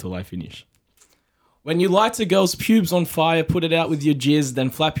sounds until I finish. When you light a girl's pubes on fire, put it out with your jizz, then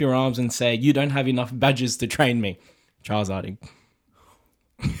flap your arms and say, "You don't have enough badges to train me." Charizarding.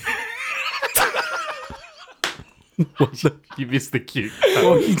 You missed the cue.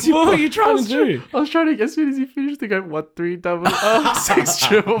 What were you trying to do? I was trying to, as soon as you finished, to go 13006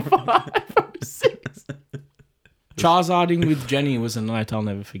 Charizarding with Jenny was a night I'll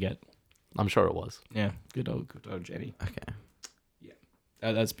never forget. I'm sure it was. Yeah, good old Jenny. Okay.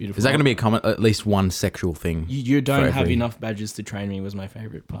 That's beautiful. Is that going to be a comment? At least one sexual thing. You don't for have every- enough badges to train me was my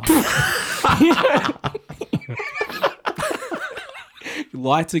favorite part.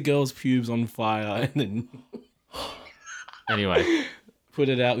 Light a girl's pubes on fire and then Anyway, put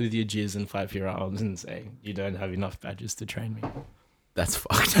it out with your jizz and flap your arms and say, "You don't have enough badges to train me." That's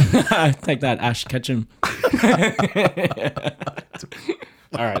fucked. Take that, Ash Ketchum.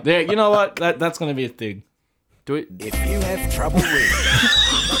 All right, there. You know what? That's going to be a thing. do it. If you have trouble with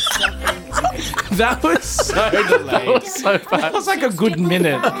That was so delayed. So fast. That was like a good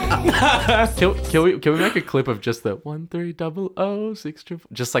minute. Can we make a clip of just the 13006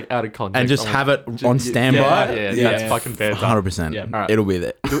 just like out of context And just have it on standby. Yeah, Yeah. that's fucking fair. 100%. Yeah. All right. It'll be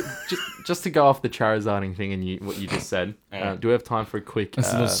there. Just to go off the Charizarding thing and what you just said, do we have time for a quick?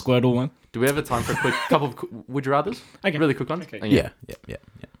 That's the Squirtle one. Do we have a time for a quick couple of would you rather's? Okay. Really quick ones. Okay. Yeah.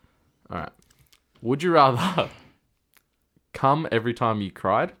 All right. Would you rather come every time you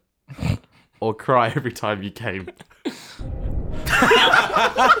cried, or cry every time you came?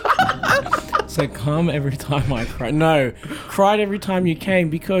 So come every time I cry. No, cried every time you came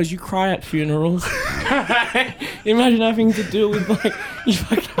because you cry at funerals. Imagine having to deal with like you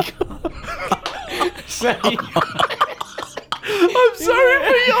fucking. I'm sorry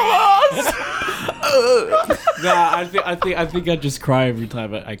for your loss. Nah, I think I'd just cry every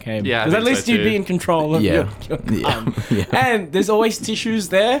time I came. Yeah, I because at think least so you'd too. be in control of Yeah. your Yeah. And there's always tissues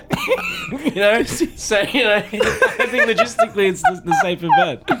there. You know, so I think logistically it's the safer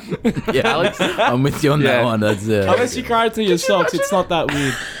bet. Yeah, Alex, I'm with you on that Yeah. one. That's Unless you cry to your socks, it's not that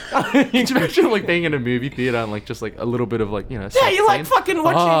weird. Can you imagine like being in a movie theater and like just like a little bit of like Yeah, you're like fucking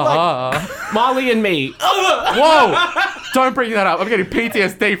watching like Marley and Me. Whoa! Don't bring that up. I'm getting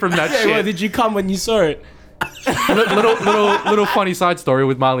PTSD from that Yeah, well, shit. did you come when you saw it? little funny side story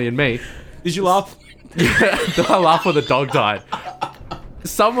with Marley and Me. Did you laugh? I laughed when the dog died.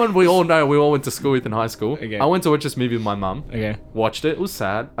 Someone we all know, we all went to school with in high school. Okay. I went to watch this movie with my mum. Okay. Watched it. It was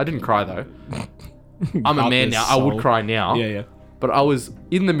sad. I didn't cry though. I'm a Got man this now. I would soul. cry now. Yeah. But I was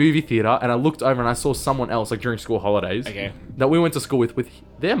in the movie theater and I looked over and I saw someone else like during school holidays. Okay. That we went to school with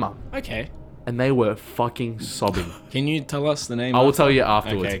their mum. Okay. And they were fucking sobbing. Can you tell us the name? I will of tell you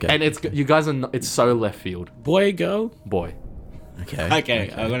afterwards. Okay. And it's you guys are it's so left field. Boy, girl? Boy. Okay.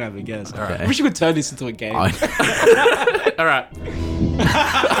 Okay, I'm gonna have a guess. All right. Okay. I wish you could turn this into a game. All right.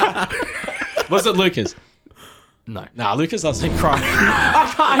 Was it Lucas? No. Nah, Lucas doesn't cry.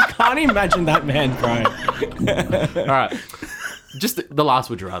 I can't imagine that man crying. All right. Just the last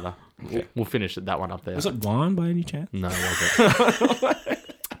would you rather. We'll finish that one up there. Was it Juan by any chance? No, it wasn't.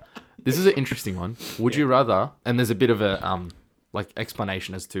 This is an interesting one. Would you rather, and there's a bit of a like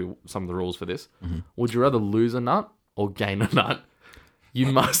explanation as to some of the rules for this. Would you rather lose a nut or gain a nut? You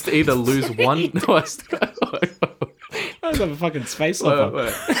must either lose one. Let's have a fucking space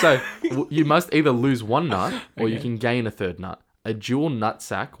opera. So you must either lose one nut or you can gain a third nut. A dual nut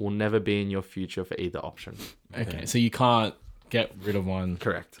sack will never be in your future for either option. Okay, so you can't get rid of one.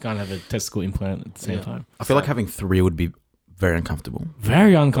 Correct. Can't have a testicle implant at the same time. I feel like having 3 would be very uncomfortable.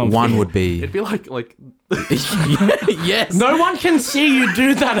 Very uncomfortable. 1 would be. It'd be like Yes. No one can see you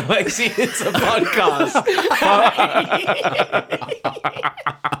do that, Alexi. It's a podcast.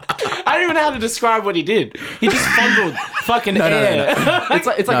 I don't even know how to describe what he did. He just fumbled fucking air. it's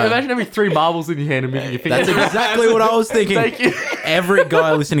like No. imagine having 3 marbles in your hand and moving your That's fingers. exactly what I was thinking. Thank you. Every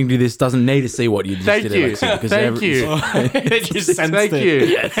guy listening to this doesn't need to see what you just Thank did. you. Alexi, because Thank you. It just sensed Thank it.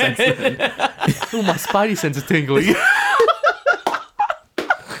 you. Oh, my spidey sense is tingling.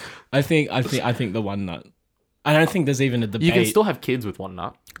 I think the one nut. I don't think there's even a debate. You can still have kids with one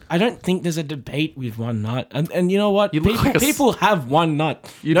nut. I don't think there's a debate with one nut. And you know what? You look People, like a s- people have one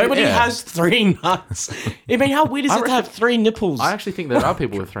nut. You- Nobody yeah. has 3 nuts. I mean, how weird is it to have 3 nipples? I actually think there are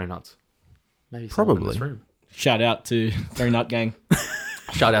people with 3 nuts. Maybe someone in this room. Shout out to 3 Nut Gang.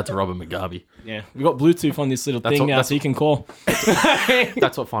 Shout out to Robert Mugabe. Yeah, we got Bluetooth on this little That's thing what- now, that's- so you can call.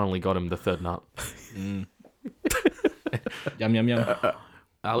 That's what finally got him the 3rd nut. Yum yum yum.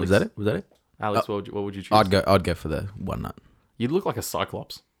 Alex, Was that it? Was that it? Alex, what would you choose? I'd go for the 1 nut. You'd look like a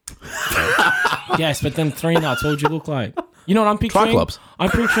cyclops. Yes, but then 3 nuts. What would you look like? You know what I'm picturing? Triclops.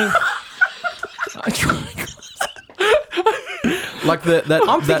 I'm picturing. Like that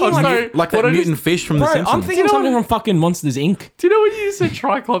I'm thinking like that mutant fish from Bro, The Simpsons. I'm thinking something from fucking Monsters Inc. Do you know when you said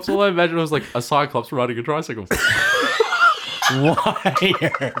triclops? All I imagined was like a cyclops riding a tricycle. Why?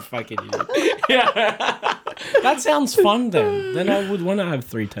 You're a fucking idiot. Yeah. That sounds fun then. Then I would want to have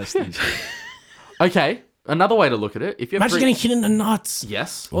 3 testes. Okay, another way to look at it. If you have Imagine 3... getting hit in the nuts.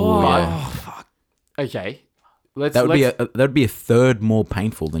 Yes. Oh, But- yeah. fuck. Okay. Let's That would be a third more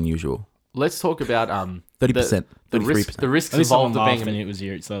painful than usual. let's talk about 30%, the 33%. risks At least someone involved of laughed being and it was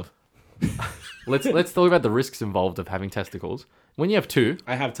you itself. let's talk about the risks involved of having testicles. When you have 2,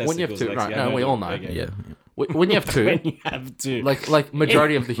 I have when you have testicles, 2, Lexi, right? I No, know we that. all know. Okay. Yeah. When you have 2, When you have 2. like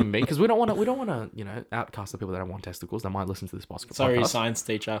majority of the human being, because we don't want to outcast the people that don't want testicles. They might listen to this podcast. Sorry, science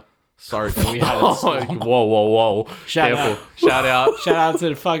teacher. Sorry, We had it. whoa! Shout Careful. out. Shout out. Shout out to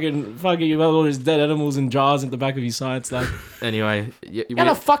the fucking you have all these dead animals in jars at the back of your science lab. Anyway, You had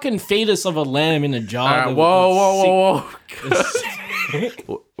a fucking fetus of a lamb in a jar. that whoa! was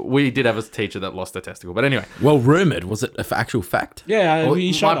We did have a teacher that lost a testicle, but anyway, Well, rumored. Was it an actual fact? Yeah, well,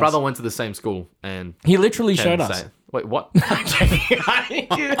 he showed my us. brother went to the same school, and He literally can showed say- us. Wait, what?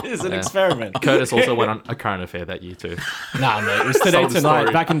 It was an experiment. Curtis also went on a current affair that year too. Nah, mate. It was today Solve the tonight.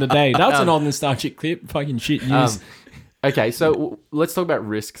 story. Back in the day. That was an old nostalgic clip. Fucking shit news. Okay, so let's talk about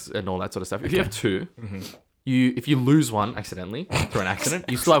risks and all that sort of stuff. If you have 2, if you lose one accidentally through an accident,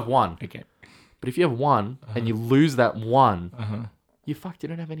 you still have 1. Okay. But if you have 1 and you lose that 1, you're fucked. You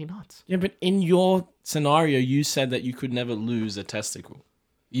don't have any nuts. Yeah, but in your scenario, you said that you could never lose a testicle.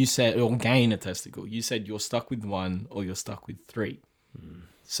 You said, or gain a testicle. You said you're stuck with 1 or you're stuck with 3.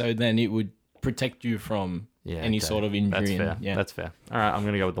 So then it would protect you from any okay. sort of injury. That's and- fair. yeah. That's fair. All right, I'm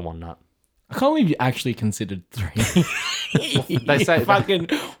gonna go with the 1 nut. I can't believe you actually considered 3. They say Fucking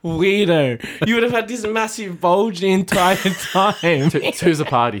weirdo. You would have had this massive bulge the entire time. 2's a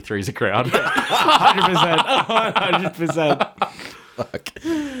party, 3's a crowd. 100%.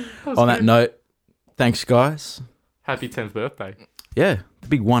 100%. On that note, thanks, guys. Happy 10th birthday. Yeah, the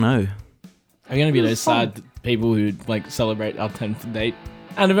big 1-0. Are we going to be those sad people who like celebrate our 10th date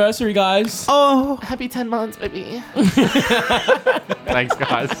anniversary, guys? Oh. Happy 10 months, baby. Thanks,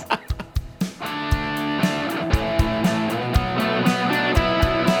 guys.